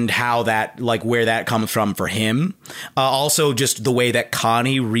 and how that, like, where that comes from for him. Also, just the way that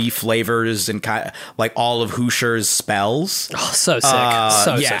Connie reflavors and like all of Hoosier's spells. Oh, so sick,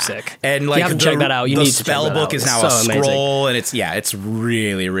 so sick. And like, if you haven't checked that out, you need to spell check that book out. is now a scroll, and it's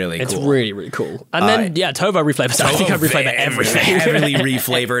really, really cool. It's really, really cool. And then Tova reflavors. I think I reflavor everything. Heavily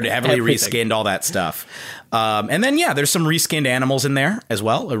reflavored, heavily reskinned, all that stuff. And then, there's some reskinned animals in there as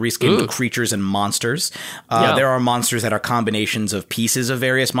well, reskinned creatures and monsters. There are monsters that are combinations of pieces of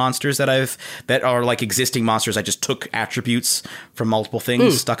various monsters that are like existing monsters. I just took attributes from multiple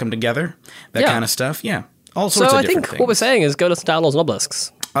things, stuck them together, that kind of stuff. Yeah, all sorts of different things. So I think what we're saying is go listen to Outlaws and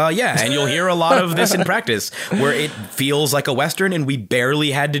Obelisks. And you'll hear a lot of this in practice, where it feels like a Western and we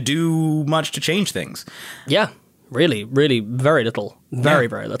barely had to do much to change things. Yeah. Really, really, very little. Very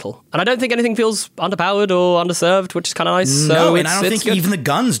little. And I don't think anything feels underpowered or underserved, which is kind of nice. No, and I don't think even the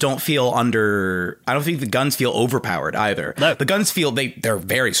guns don't feel I don't think the guns feel overpowered either. No. The guns feel, they're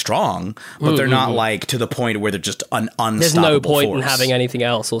very strong, but they're not like to the point where they're just an unstoppable There's no point force. In having anything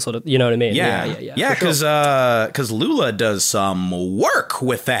else, or sort of, you know what I mean? Yeah, because Lula does some work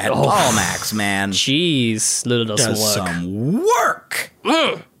with that Almax, man. Jeez, Lula does some work.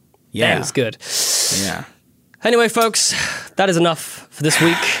 Yeah. That's good. Yeah. Anyway, folks, that is enough for this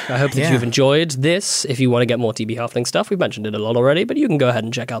week. I hope that you've enjoyed this. If you want to get more TB Halfling stuff, we've mentioned it a lot already, but you can go ahead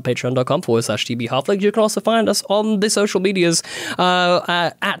and check out patreon.com/TB Halflings. You can also find us on the social medias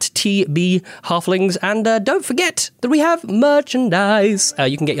at TB Halflings. And don't forget that we have merchandise.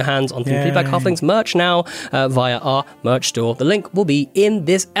 You can get your hands on Feedback Halflings merch now via our merch store. The link will be in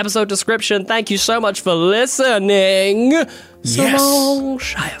this episode description. Thank you so much for listening. So long,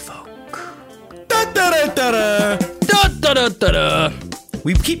 Shire folk.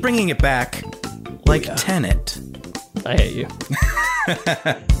 We keep bringing it back like Tenet. I hate you.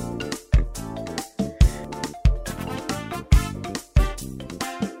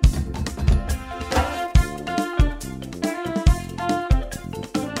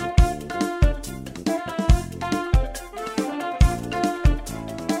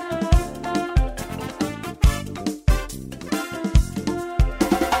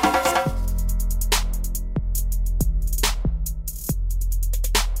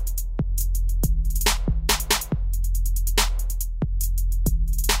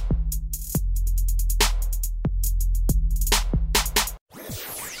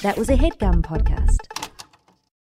 That was a HeadGum podcast.